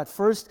of God.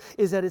 First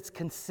is that it's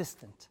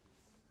consistent.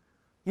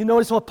 You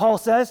notice what Paul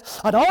says?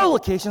 On all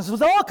occasions,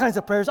 with all kinds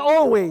of prayers,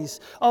 always.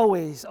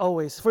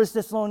 1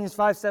 Thessalonians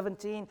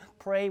 5:17,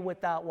 pray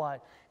without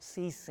what?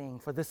 Ceasing,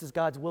 for this is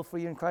God's will for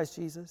you in Christ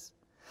Jesus.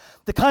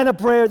 The kind of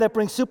prayer that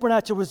brings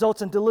supernatural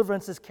results and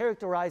deliverance is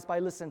characterized by,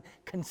 listen,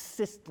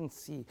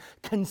 consistency.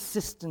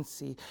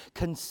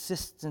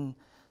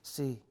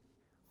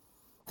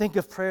 Think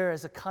of prayer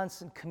as a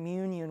constant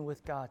communion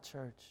with God,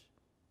 church.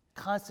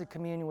 Constant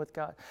communion with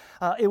God.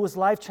 It was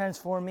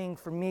life-transforming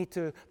for me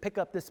to pick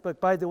up this book.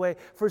 By the way,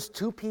 first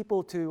 2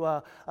 people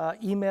to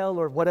email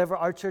or whatever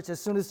our church, as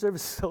soon as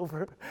service is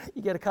over,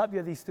 you get a copy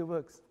of these 2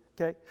 books,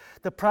 okay?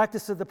 The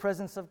Practice of the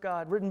Presence of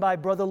God, written by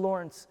Brother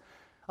Lawrence,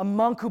 a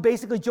monk who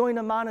basically joined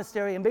a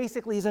monastery, and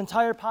basically his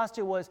entire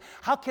posture was,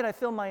 how can I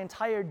fill my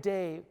entire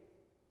day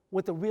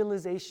with the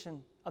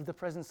realization of the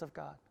presence of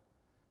God?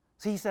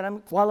 So he said,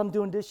 while I'm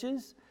doing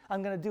dishes,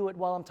 I'm going to do it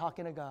while I'm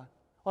talking to God.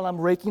 While I'm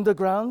raking the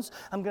grounds,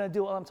 I'm going to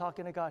do it while I'm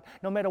talking to God.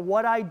 No matter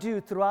what I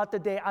do throughout the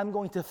day, I'm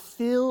going to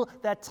fill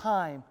that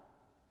time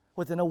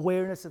with an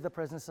awareness of the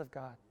presence of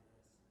God.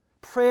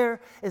 Prayer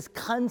is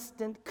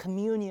constant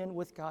communion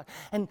with God.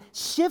 And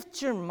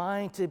shift your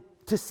mind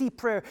to see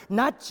prayer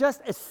not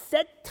just as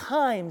set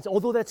times,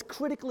 although that's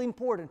critically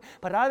important,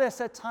 but out of that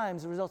set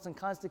times, it results in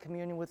constant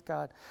communion with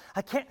God.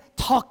 I can't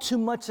talk too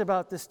much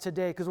about this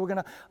today because we're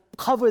going to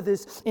cover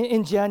this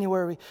in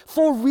January.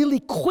 4 really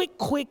quick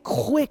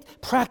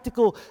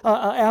practical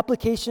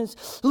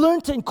applications.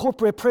 Learn to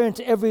incorporate prayer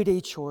into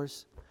everyday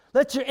chores.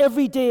 Let your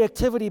everyday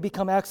activity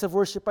become acts of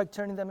worship by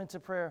turning them into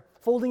prayer.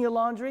 Folding your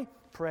laundry,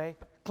 pray.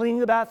 Cleaning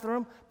the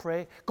bathroom,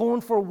 pray.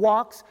 Going for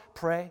walks,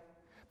 pray.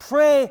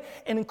 Pray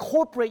and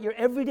incorporate your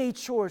everyday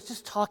chores,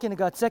 just talking to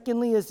God.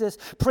 Secondly is this,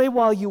 pray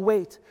while you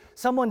wait.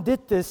 Someone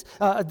did this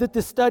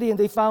study, and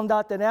they found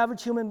out that an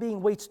average human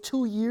being waits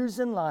 2 years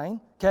in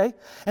line, okay?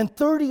 And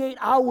 38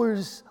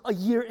 hours a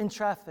year in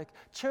traffic.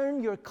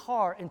 Turn your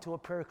car into a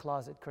prayer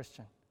closet,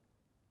 Christian.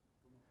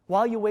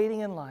 While you're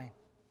waiting in line,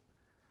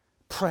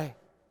 pray.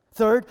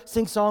 Third,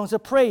 sing songs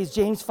of praise.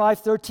 James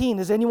 5:13.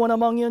 Is anyone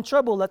among you in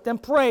trouble? Let them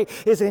pray.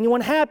 Is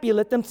anyone happy?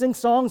 Let them sing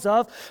songs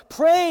of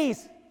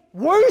praise.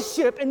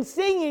 Worship and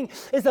singing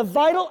is a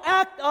vital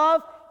act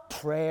of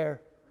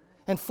prayer.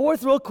 And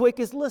fourth, real quick,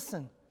 is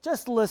listen.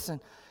 Just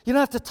listen. You don't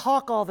have to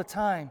talk all the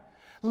time.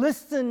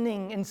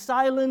 Listening in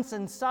silence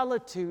and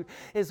solitude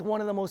is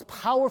one of the most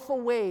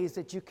powerful ways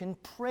that you can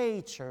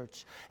pray,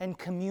 church, and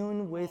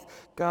commune with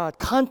God.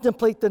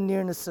 Contemplate the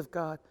nearness of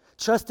God.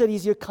 Trust that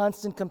He's your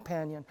constant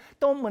companion.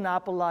 Don't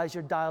monopolize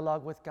your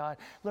dialogue with God.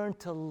 Learn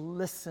to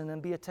listen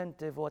and be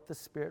attentive to what the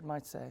Spirit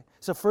might say.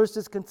 So first,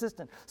 it's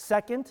consistent.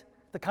 Second,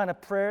 the kind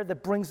of prayer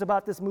that brings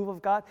about this move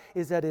of God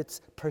is that it's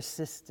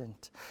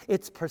persistent.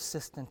 It's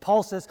persistent.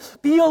 Paul says,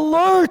 be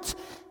alert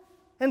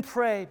and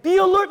pray. Be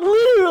alert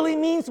literally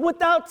means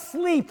without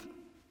sleep.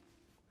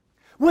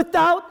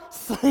 Without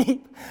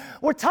sleep.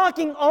 We're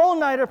talking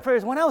all-nighter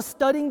prayers. When I was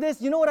studying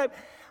this, you know what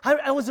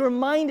I was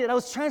reminded, I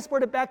was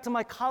transported back to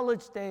my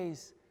college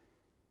days.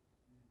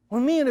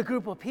 When me and a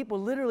group of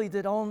people literally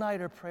did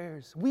all-nighter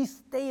prayers. We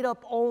stayed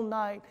up all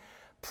night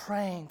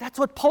praying. That's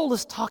what Paul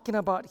is talking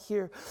about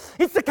here.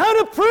 It's the kind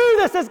of prayer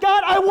that says,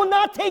 God, I will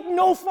not take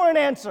no for an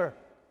answer.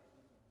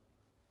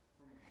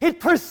 It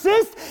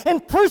persists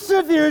and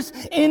perseveres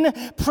in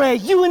prayer.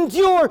 You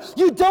endure.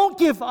 You don't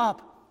give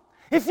up.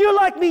 If you're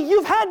like me,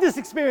 you've had this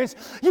experience.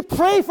 You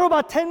pray for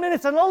about 10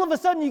 minutes and all of a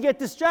sudden you get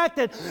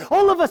distracted.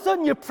 All of a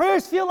sudden your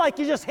prayers feel like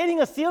you're just hitting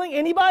a ceiling.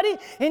 Anybody?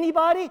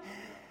 Anybody?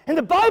 And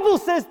the Bible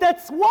says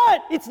that's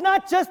what? It's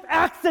not just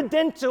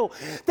accidental.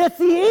 That's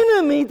the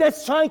enemy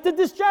that's trying to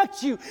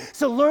distract you.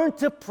 So learn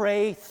to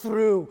pray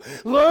through.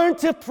 Learn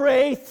to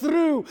pray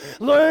through.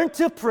 Learn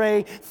to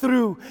pray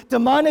through.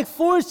 Demonic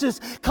forces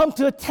come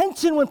to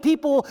attention when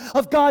people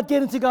of God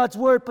get into God's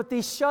word, but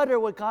they shudder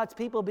when God's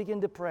people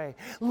begin to pray.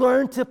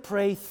 Learn to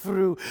pray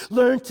through.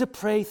 Learn to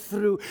pray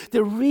through.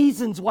 The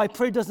reasons why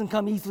prayer doesn't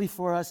come easily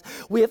for us.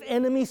 We have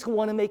enemies who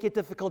want to make it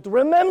difficult.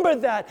 Remember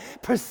that.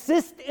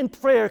 Persist in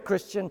prayer,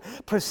 Christian.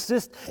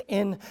 Persist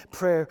in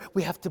prayer.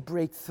 We have to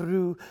break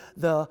through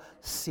the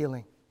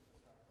ceiling.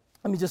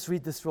 Let me just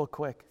read this real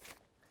quick.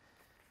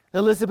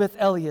 Elizabeth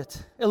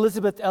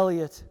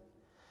Elliot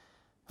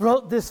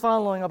wrote this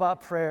following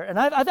about prayer. And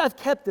I've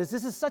kept this.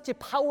 This is such a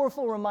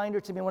powerful reminder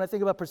to me when I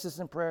think about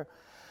persistent prayer.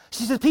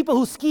 She says, people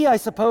who ski, I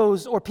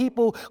suppose, or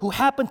people who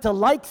happen to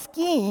like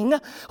skiing,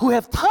 who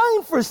have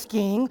time for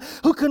skiing,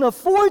 who can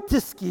afford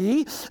to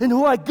ski, and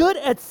who are good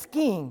at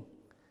skiing.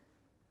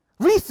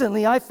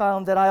 Recently, I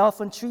found that I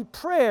often treat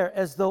prayer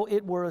as though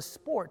it were a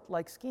sport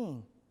like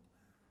skiing.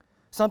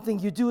 Something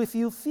you do if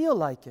you feel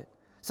like it.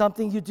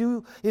 Something you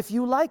do if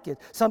you like it.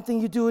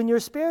 Something you do in your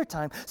spare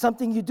time.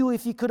 Something you do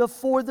if you could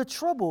afford the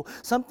trouble.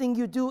 Something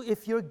you do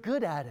if you're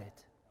good at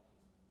it.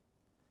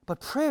 But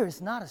prayer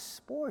is not a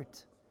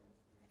sport.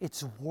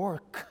 It's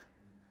work.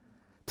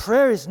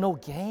 Prayer is no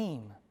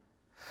game.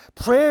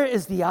 Prayer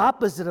is the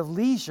opposite of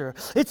leisure.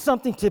 It's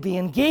something to be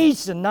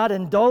engaged in, not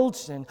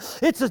indulged in.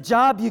 It's a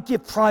job you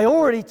give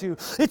priority to.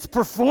 It's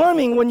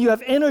performing when you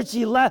have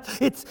energy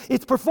left.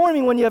 It's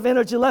performing when you have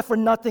energy left for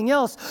nothing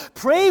else.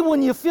 Pray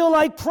when you feel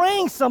like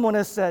praying, someone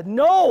has said.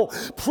 No,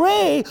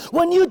 pray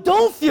when you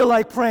don't feel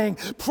like praying.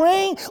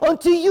 Praying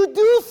until you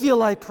do feel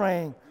like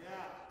praying.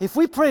 If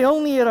we pray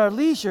only at our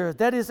leisure,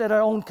 that is at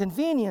our own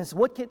convenience,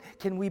 what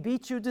can we be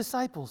true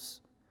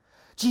disciples?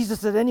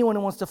 Jesus said, anyone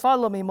who wants to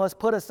follow me must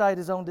put aside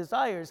his own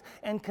desires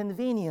and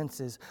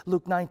conveniences.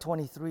 Luke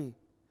 9:23.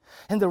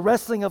 In the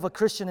wrestling of a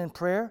Christian in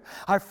prayer,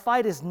 our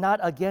fight is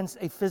not against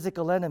a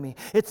physical enemy.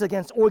 It's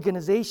against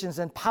organizations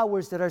and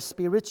powers that are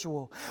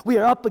spiritual. We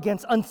are up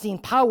against unseen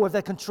power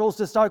that controls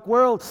this dark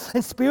world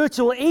and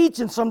spiritual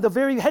agents from the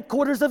very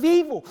headquarters of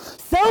evil.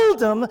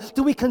 Seldom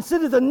do we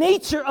consider the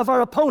nature of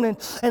our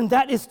opponent, and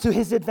that is to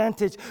his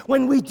advantage.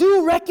 When we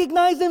do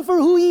recognize him for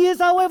who he is,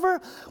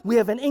 however, we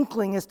have an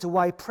inkling as to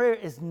why prayer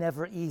is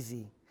never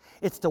easy.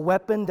 It's the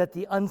weapon that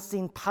the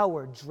unseen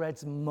power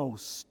dreads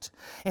most.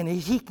 And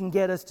if he can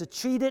get us to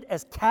treat it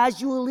as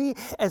casually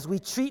as we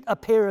treat a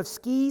pair of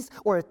skis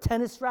or a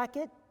tennis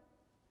racket,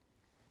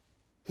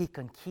 he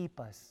can keep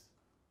us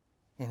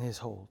in his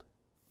hold.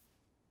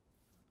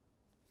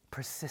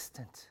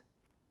 persistent,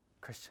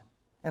 Christian.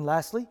 And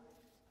lastly,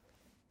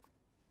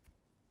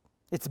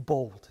 it's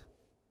bold.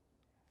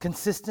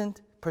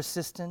 Consistent,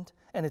 persistent,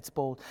 and it's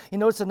bold. You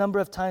notice a number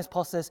of times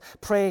Paul says,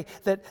 pray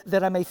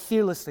that I may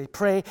fearlessly.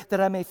 Pray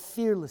that I may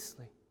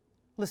fearlessly.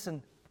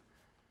 Listen,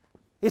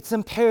 it's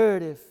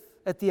imperative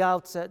at the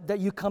outset that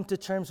you come to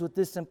terms with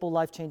this simple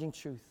life-changing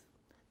truth.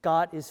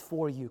 God is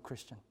for you,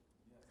 Christian.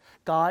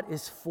 God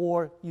is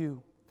for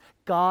you.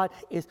 God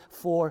is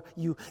for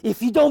you.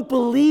 If you don't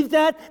believe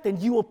that, then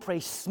you will pray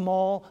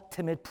small,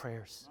 timid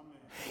prayers.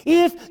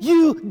 If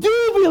you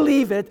do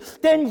believe it,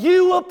 then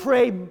you will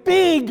pray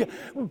big,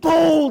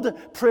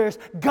 bold prayers.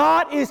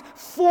 God is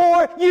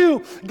for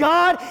you.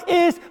 God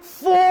is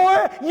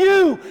for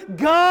you.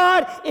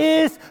 God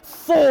is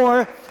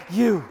for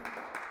you.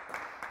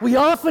 We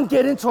often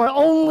get into our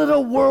own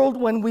little world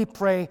when we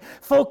pray,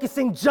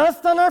 focusing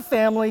just on our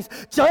families,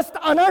 just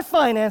on our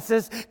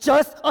finances,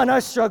 just on our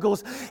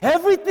struggles,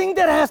 everything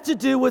that has to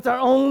do with our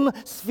own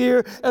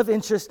sphere of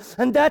interest.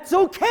 And that's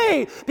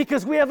okay,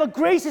 because we have a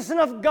gracious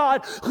enough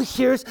God who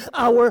hears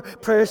our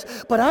prayers.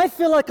 But I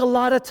feel like a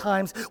lot of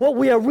times what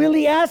we are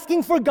really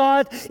asking for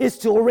God is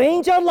to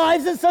arrange our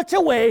lives in such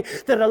a way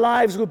that our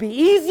lives will be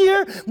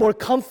easier, more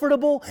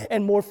comfortable,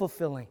 and more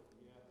fulfilling.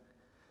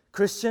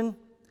 Christian,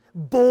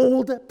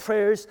 bold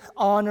prayers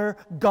honor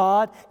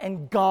God,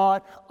 and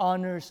God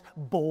honors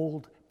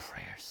bold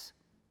prayers.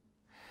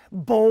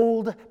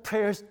 Bold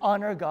prayers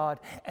honor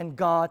God, and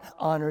God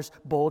honors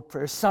bold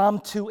prayers. Psalm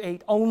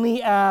 2:8,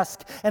 only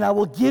ask, and I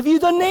will give you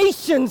the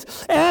nations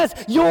as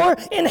your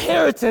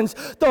inheritance,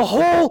 the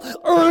whole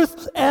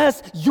earth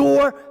as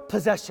your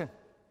possession.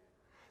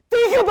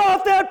 Think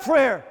about that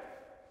prayer.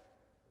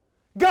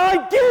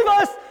 God, give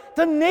us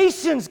the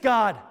nations,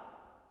 God.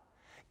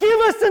 Give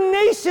us the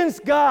nations,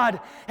 God,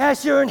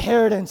 as your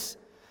inheritance.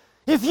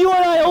 If you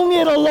and I only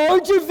had a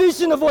larger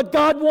vision of what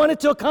God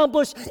wanted to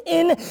accomplish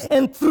in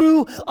and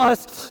through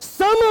us,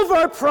 some of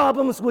our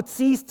problems would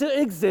cease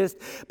to exist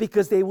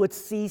because they would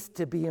cease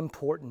to be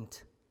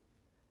important.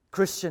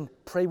 Christian,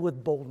 pray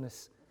with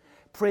boldness.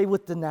 Pray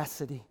with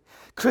tenacity.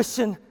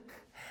 Christian,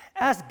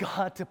 ask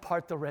God to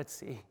part the Red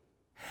Sea.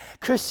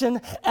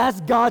 Christian,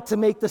 ask God to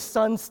make the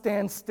sun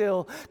stand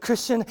still.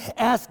 Christian,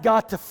 ask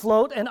God to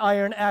float an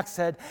iron axe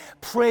head.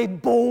 Pray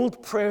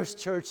bold prayers,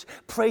 church.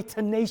 Pray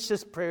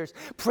tenacious prayers.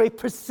 Pray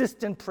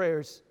persistent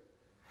prayers.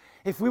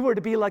 If we were to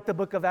be like the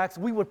book of Acts,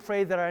 we would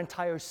pray that our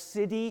entire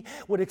city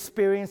would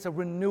experience a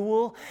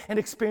renewal and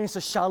experience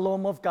the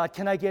shalom of God.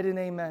 Can I get an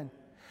amen?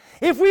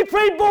 If we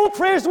prayed bold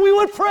prayers, we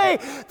would pray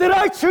that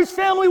our church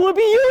family would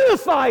be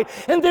unified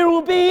and there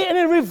will be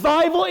a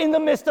revival in the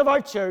midst of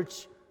our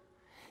church.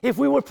 If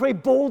we would pray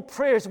bold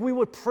prayers, we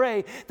would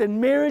pray that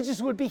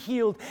marriages would be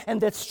healed and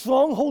that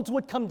strongholds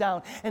would come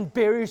down and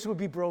barriers would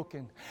be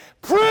broken.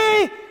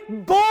 Pray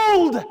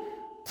bold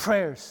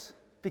prayers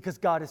because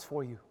God is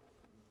for you.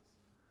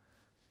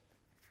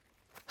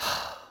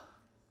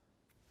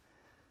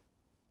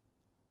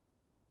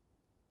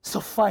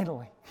 So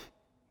finally,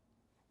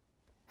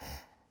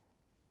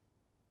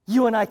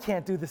 you and I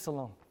can't do this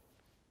alone.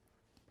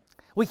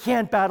 We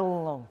can't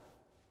battle alone.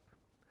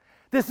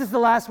 This is the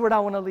last word I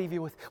want to leave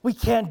you with. We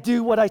can't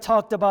do what I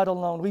talked about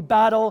alone. We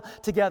battle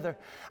together.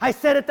 I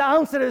said at the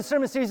outset of the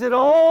sermon series that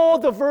all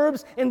the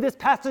verbs in this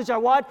passage are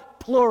what?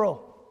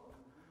 Plural.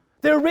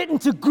 They're written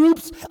to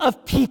groups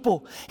of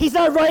people. He's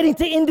not writing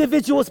to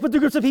individuals, but to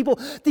groups of people.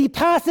 The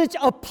passage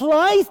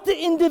applies to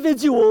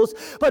individuals,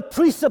 but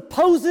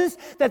presupposes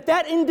that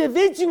that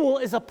individual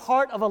is a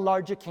part of a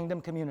larger kingdom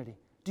community.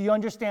 Do you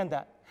understand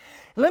that?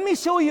 Let me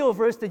show you a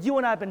verse that you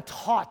and I have been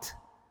taught,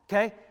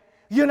 okay?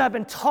 You and I have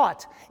been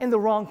taught in the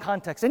wrong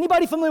context.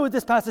 Anybody familiar with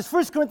this passage?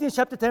 1 Corinthians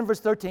chapter 10, verse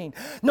 13.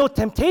 No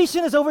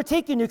temptation has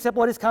overtaken you except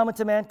what is common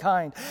to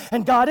mankind.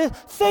 And God is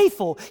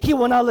faithful. He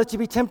will not let you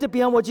be tempted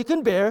beyond what you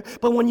can bear.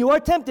 But when you are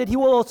tempted, He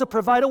will also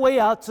provide a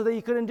way out so that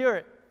you can endure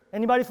it.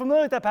 Anybody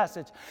familiar with that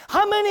passage?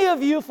 How many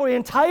of you for your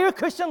entire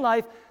Christian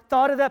life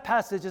thought of that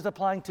passage as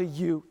applying to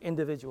you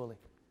individually?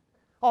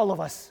 All of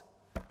us.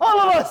 All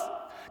of us.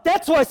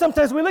 That's why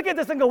sometimes we look at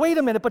this and go, wait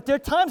a minute, but there are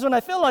times when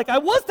I feel like I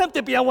was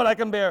tempted beyond what I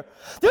can bear.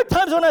 There are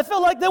times when I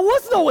felt like there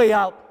was no way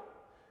out.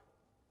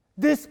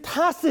 This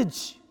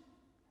passage,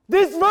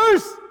 this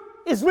verse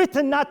is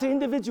written not to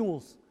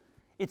individuals.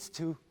 It's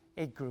to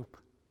a group.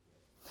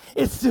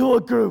 It's to a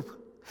group.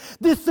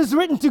 This is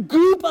written to a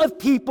group of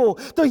people.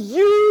 The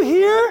you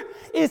here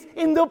is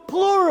in the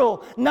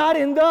plural, not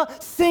in the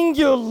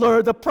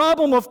singular. The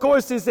problem, of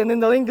course, is that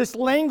in the English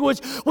language,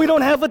 we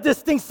don't have a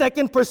distinct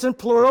second person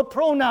plural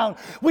pronoun.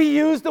 We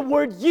use the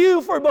word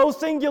you for both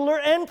singular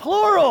and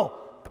plural.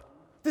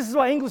 This is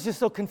why English is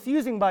so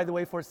confusing, by the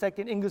way, for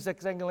English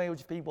second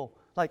language people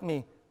like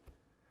me.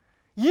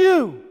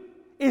 You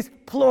is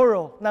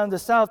plural. Now, in the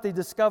South, they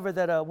discovered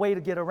that a way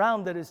to get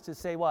around it is to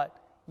say what?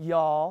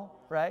 Y'all,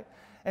 right?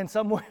 And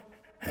somewhere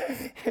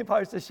in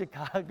parts of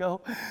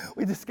Chicago,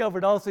 we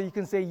discovered also you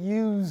can say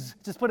use.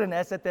 Just put an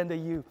S at the end of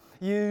you.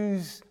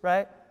 Use,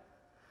 right?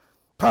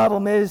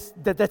 Problem is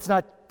that that's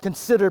not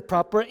considered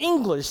proper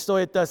English, so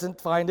it doesn't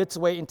find its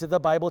way into the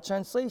Bible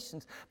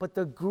translations. But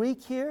the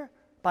Greek here,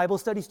 Bible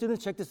study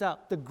students, check this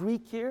out. The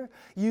Greek here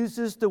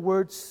uses the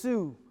word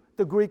 "sou,"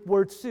 the Greek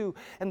word "sou,"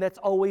 and that's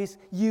always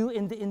you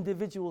in the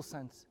individual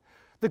sense.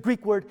 The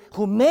Greek word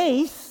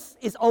humeis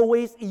is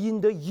always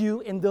in the you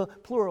in the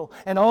plural.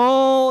 And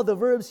all the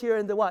verbs here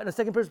in the what? In the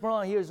second person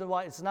pronoun here is the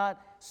what? It's not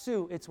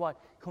 "sou," it's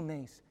what?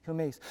 Humeis.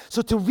 Humeis.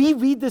 So to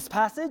reread this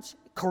passage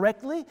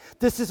correctly,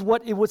 this is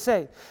what it would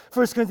say.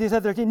 1 Corinthians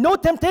 13, no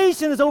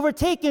temptation has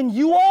overtaken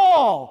you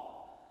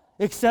all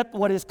except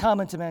what is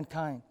common to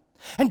mankind.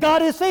 And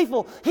God is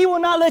faithful. He will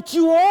not let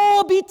you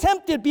all be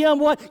tempted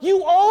beyond what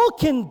you all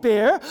can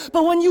bear.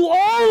 But when you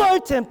all are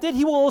tempted,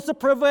 He will also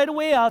provide a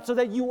way out so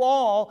that you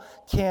all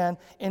can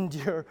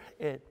endure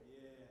it.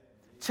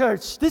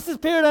 Church, this is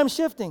paradigm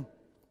shifting.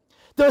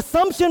 The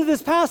assumption of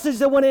this passage is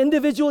that when an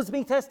individual is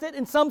being tested,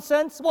 in some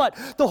sense, what?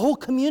 The whole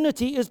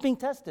community is being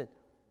tested.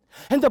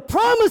 And the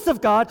promise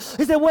of God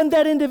is that when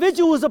that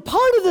individual is a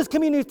part of this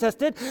community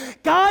tested,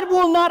 God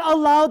will not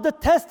allow the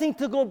testing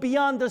to go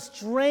beyond the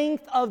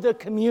strength of the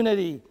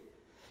community.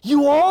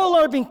 You all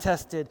are being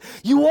tested.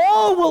 You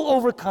all will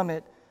overcome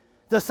it.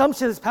 The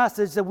assumption of this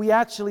passage is that we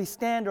actually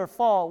stand or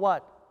fall,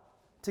 what?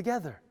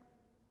 Together.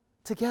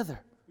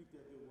 Together.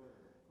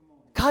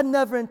 God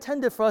never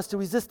intended for us to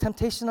resist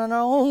temptation on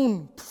our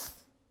own.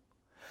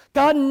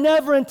 God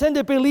never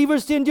intended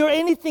believers to endure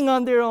anything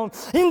on their own.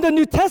 In the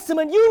New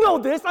Testament, you know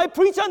this, I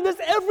preach on this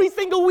every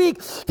single week.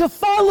 To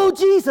follow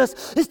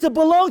Jesus is to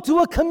belong to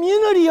a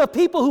community of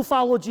people who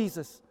follow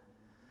Jesus.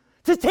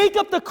 To take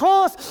up the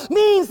cross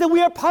means that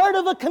we are part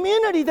of a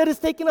community that is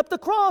taking up the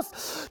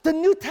cross. The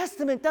New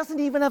Testament doesn't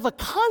even have a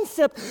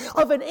concept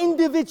of an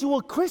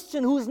individual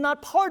Christian who is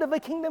not part of a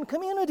kingdom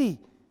community.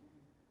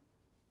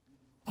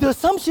 The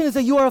assumption is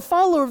that you are a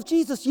follower of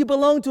Jesus. You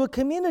belong to a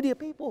community of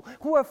people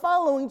who are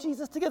following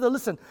Jesus together.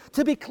 Listen,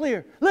 to be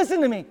clear,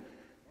 listen to me.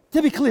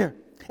 To be clear,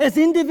 as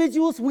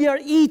individuals, we are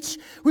each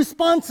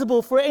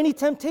responsible for any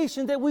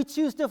temptation that we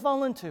choose to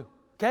fall into.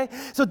 Okay?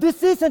 So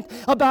this isn't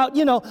about,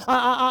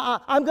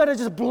 I'm going to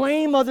just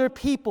blame other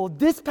people.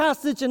 This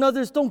passage and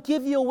others don't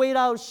give you a way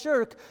to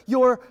shirk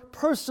your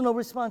personal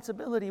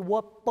responsibility.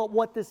 But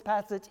what this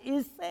passage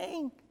is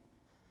saying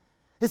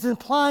is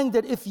implying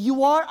that if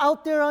you are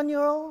out there on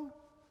your own,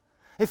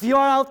 if you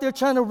are out there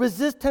trying to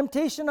resist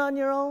temptation on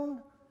your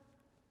own,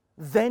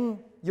 then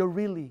you're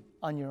really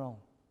on your own.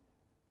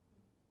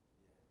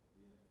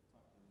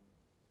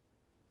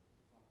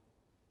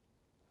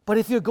 But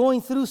if you're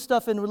going through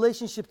stuff in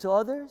relationship to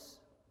others,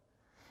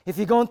 if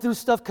you're going through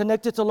stuff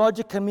connected to a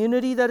larger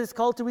community that is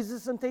called to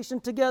resist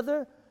temptation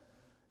together,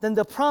 then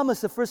the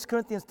promise of 1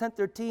 Corinthians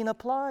 10:13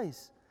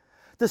 applies.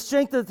 The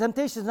strength of the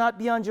temptation is not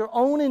beyond your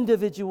own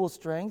individual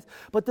strength,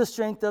 but the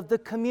strength of the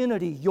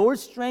community. Your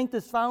strength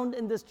is found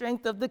in the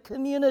strength of the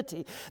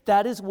community.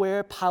 That is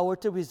where power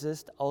to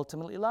resist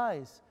ultimately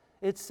lies.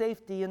 It's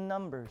safety in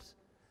numbers.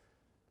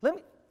 Can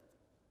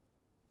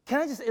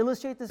I just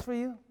illustrate this for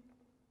you?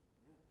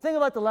 Think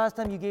about the last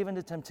time you gave in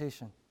to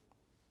temptation.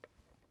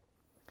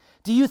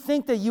 Do you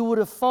think that you would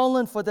have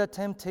fallen for that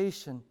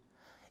temptation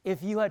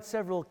if you had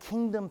several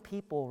kingdom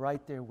people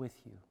right there with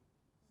you?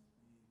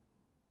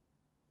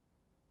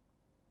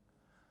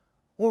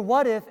 Or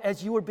what if,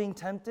 as you were being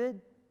tempted,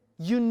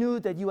 you knew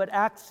that you had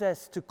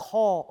access to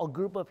call a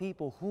group of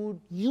people who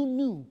you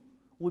knew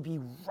would be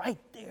right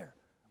there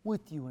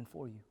with you and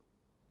for you?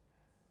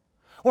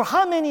 Or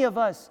how many of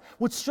us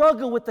would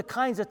struggle with the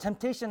kinds of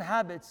temptation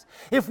habits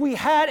if we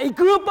had a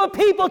group of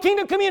people,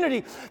 kingdom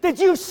community, that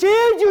you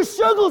shared your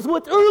struggles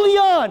with early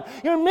on,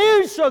 your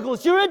marriage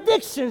struggles, your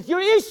addictions,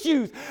 your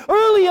issues,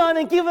 early on,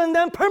 and given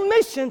them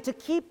permission to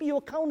keep you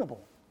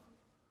accountable?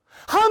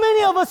 How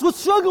many of us would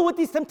struggle with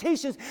these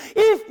temptations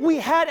if we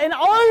had an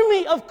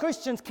army of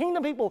Christians,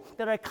 kingdom people,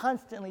 that are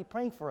constantly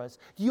praying for us?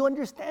 Do you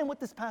understand what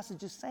this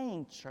passage is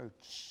saying,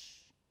 church?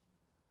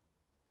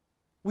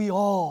 We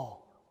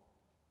all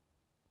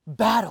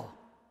battle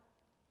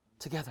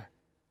together.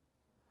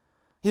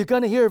 You're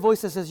going to hear a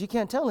voice that says, you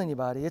can't tell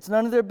anybody. It's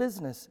none of their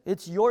business.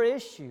 It's your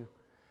issue.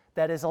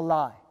 That is a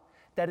lie.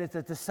 That is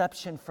a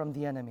deception from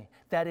the enemy.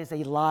 That is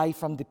a lie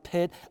from the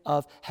pit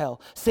of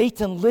hell.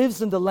 Satan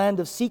lives in the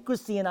land of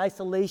secrecy and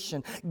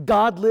isolation.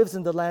 God lives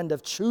in the land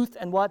of truth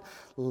and what?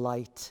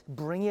 Light.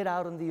 Bring it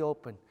out in the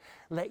open.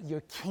 Let your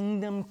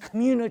kingdom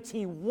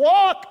community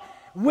walk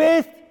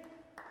with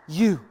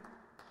you.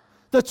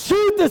 The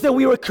truth is that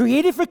we were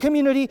created for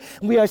community,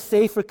 and we are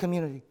saved for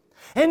community.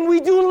 And we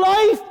do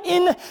life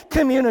in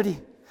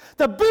community.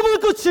 The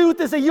biblical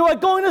truth is that you are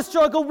going to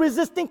struggle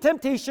resisting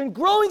temptation,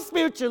 growing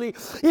spiritually,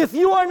 if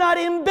you are not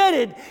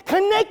embedded,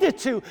 connected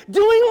to,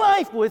 doing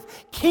life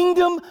with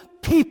kingdom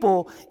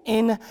people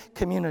in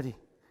community.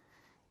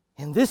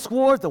 In this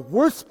war, the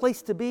worst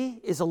place to be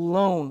is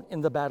alone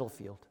in the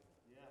battlefield.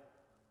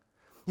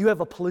 You have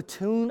a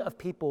platoon of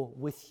people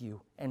with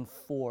you and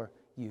for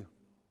you.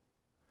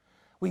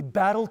 We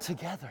battle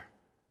together.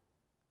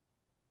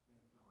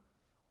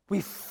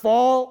 We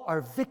fall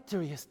or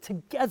victorious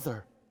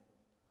together.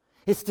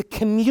 It's the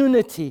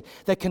community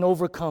that can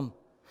overcome.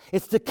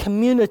 It's the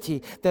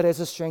community that has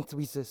the strength to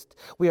resist.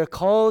 We are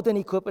called and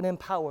equipped and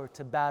empowered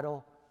to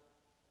battle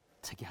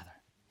together.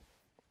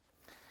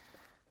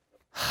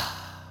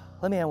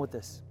 Let me end with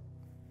this.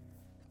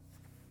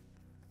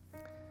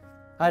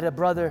 I had a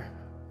brother,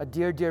 a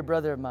dear, dear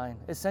brother of mine,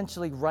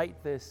 essentially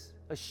write this,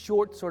 a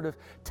short sort of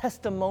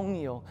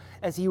testimonial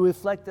as he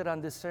reflected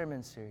on this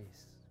sermon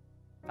series.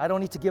 I don't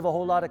need to give a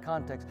whole lot of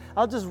context.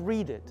 I'll just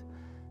read it,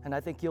 and I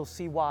think you'll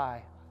see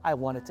why I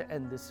wanted to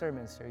end this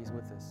sermon series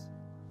with this.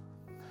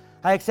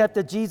 I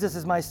accepted Jesus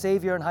as my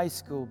Savior in high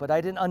school, but I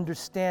didn't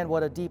understand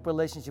what a deep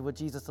relationship with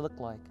Jesus looked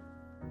like.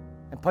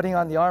 And putting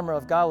on the armor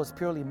of God was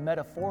purely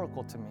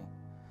metaphorical to me.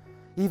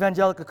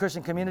 Evangelical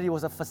Christian community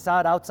was a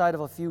facade outside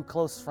of a few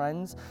close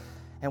friends.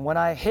 And when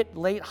I hit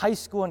late high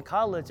school and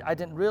college, I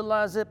didn't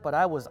realize it, but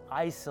I was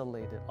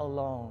isolated,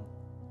 alone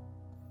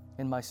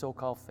in my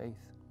so-called faith.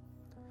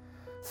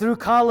 Through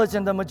college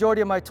and the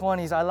majority of my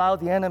 20s, I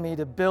allowed the enemy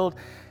to build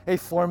a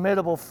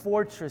formidable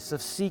fortress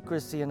of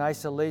secrecy and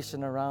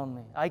isolation around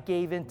me. I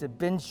gave in to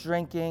binge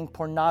drinking,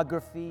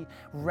 pornography,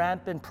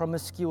 rampant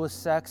promiscuous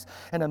sex,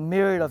 and a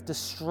myriad of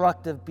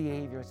destructive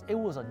behaviors. It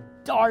was a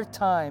dark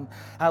time.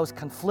 I was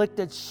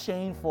conflicted,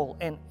 shameful,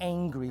 and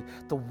angry.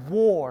 The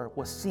war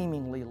was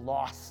seemingly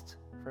lost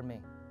for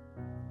me.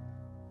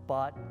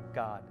 But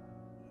God.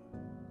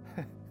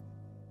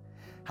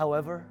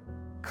 However,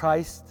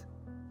 Christ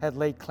had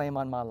laid claim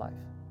on my life.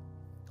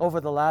 Over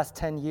the last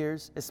 10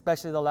 years,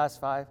 especially the last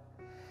 5,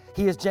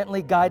 He has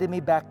gently guided me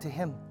back to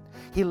Him.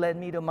 He led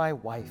me to my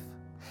wife.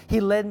 He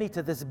led me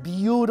to this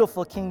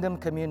beautiful kingdom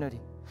community.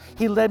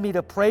 He led me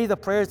to pray the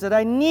prayers that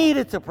I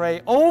needed to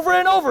pray over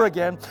and over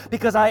again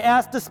because I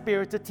asked the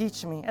Spirit to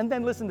teach me. And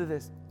then listen to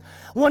this.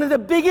 One of the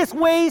biggest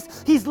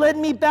ways He's led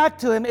me back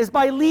to Him is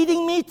by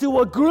leading me to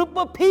a group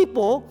of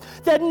people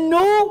that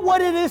know what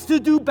it is to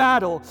do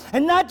battle.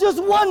 And not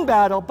just one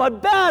battle,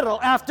 but battle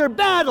after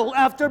battle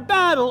after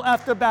battle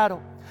after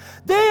battle.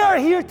 They are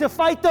here to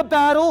fight the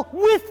battle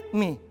with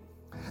me.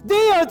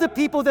 They are the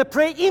people that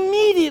pray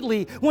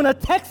immediately when a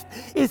text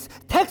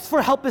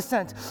for help is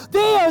sent.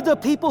 They are the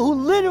people who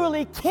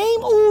literally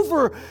came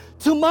over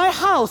to my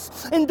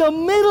house in the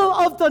middle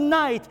of the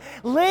night,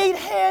 laid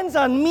hands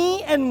on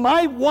me and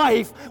my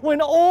wife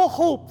when all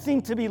hope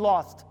seemed to be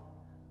lost.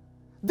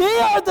 They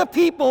are the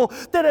people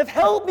that have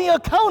held me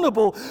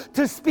accountable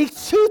to speak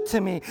truth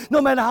to me,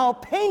 no matter how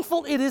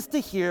painful it is to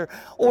hear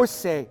or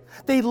say.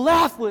 They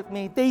laugh with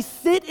me, they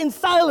sit in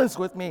silence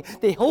with me,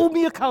 they hold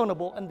me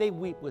accountable, and they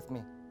weep with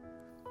me.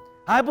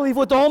 I believe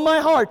with all my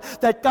heart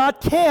that God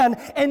can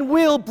and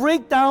will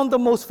break down the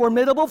most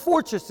formidable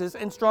fortresses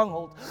and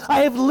strongholds. I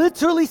have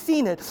literally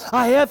seen it.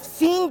 I have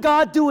seen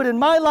God do it in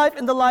my life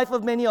and the life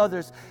of many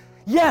others.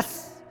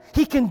 Yes,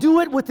 He can do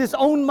it with His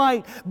own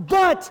might,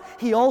 but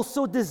He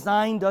also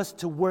designed us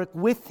to work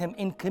with Him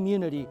in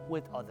community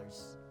with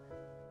others.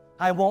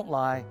 I won't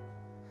lie.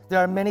 There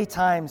are many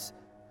times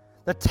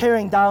the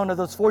tearing down of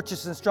those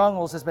fortresses and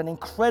strongholds has been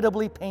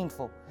incredibly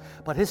painful.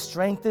 But His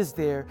strength is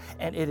there,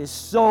 and it is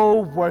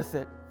so worth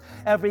it.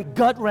 Every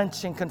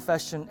gut-wrenching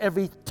confession,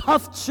 every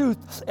tough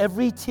truth,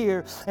 every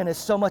tear, and it's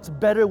so much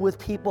better with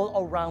people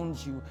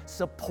around you,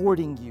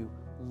 supporting you,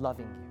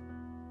 loving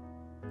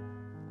you.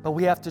 But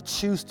we have to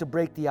choose to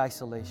break the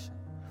isolation.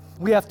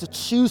 We have to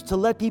choose to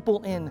let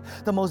people in.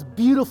 The most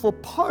beautiful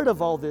part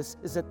of all this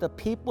is that the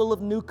people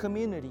of New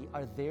Community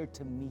are there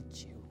to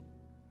meet you.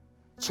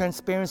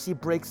 Transparency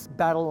breaks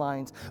battle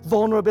lines.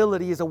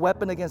 Vulnerability is a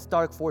weapon against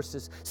dark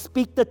forces.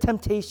 Speak the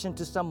temptation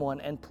to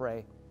someone and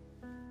pray.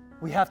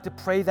 We have to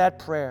pray that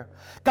prayer.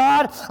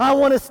 God, I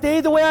want to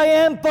stay the way I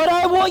am, but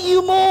I want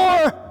you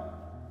more.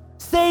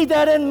 Say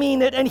that and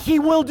mean it, and He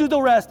will do the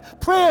rest.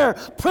 Prayer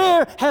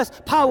has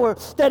power.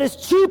 That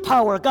is true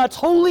power. God's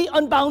holy,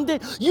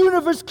 unbounded,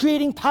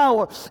 universe-creating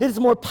power. It is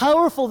more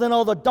powerful than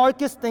all the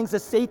darkest things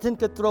that Satan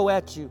could throw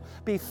at you.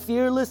 Be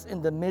fearless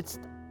in the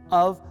midst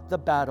of the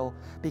battle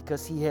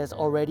because He has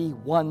already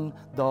won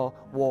the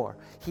war.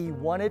 He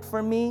won it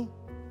for me,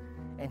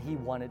 and He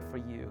won it for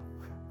you.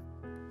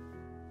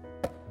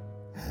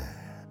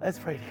 Let's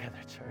pray together,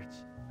 church.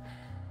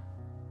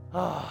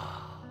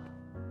 Oh,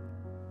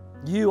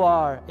 you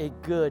are a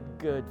good,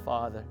 good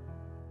Father.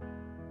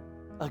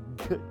 A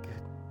good,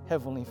 good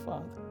Heavenly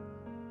Father.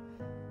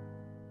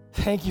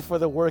 Thank you for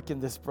the work in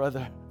this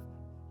brother.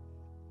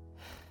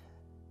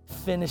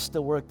 Finish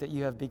the work that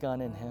you have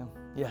begun in him.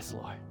 Yes,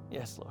 Lord.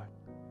 Yes, Lord.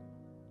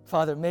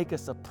 Father, make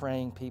us a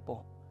praying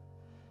people.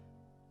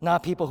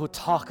 Not people who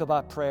talk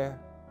about prayer.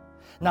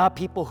 Not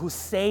people who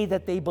say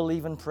that they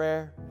believe in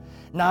prayer.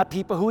 Not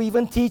people who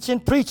even teach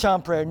and preach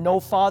on prayer. No,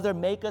 Father,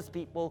 make us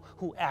people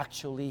who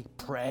actually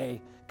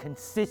pray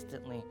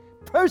consistently,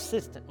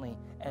 persistently,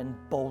 and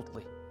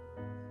boldly.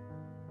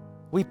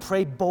 We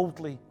pray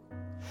boldly.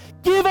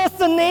 Give us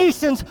the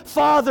nations,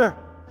 Father.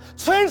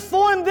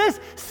 Transform this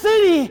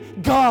city,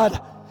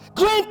 God.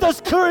 Grant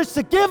us courage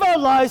to give our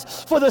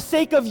lives for the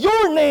sake of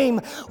your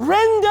name.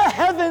 Rend the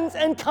heavens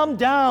and come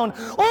down.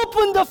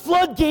 Open the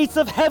floodgates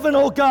of heaven,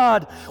 O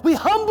God. We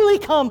humbly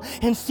come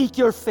and seek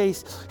your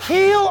face.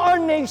 Heal our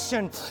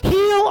nation.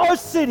 Heal our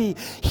city.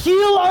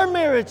 Heal our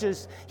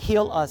marriages.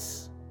 Heal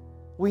us.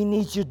 We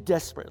need you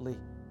desperately.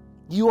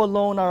 You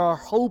alone are our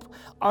hope,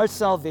 our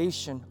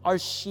salvation, our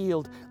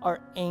shield,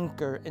 our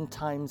anchor in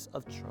times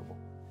of trouble.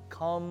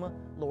 Come,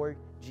 Lord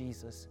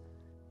Jesus,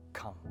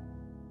 come.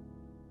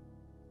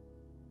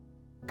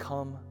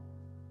 Come,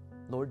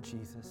 Lord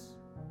Jesus,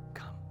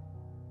 come.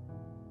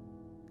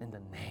 In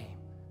the name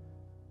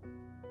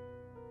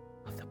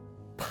of the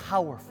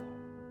powerful,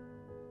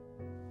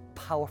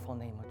 powerful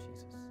name of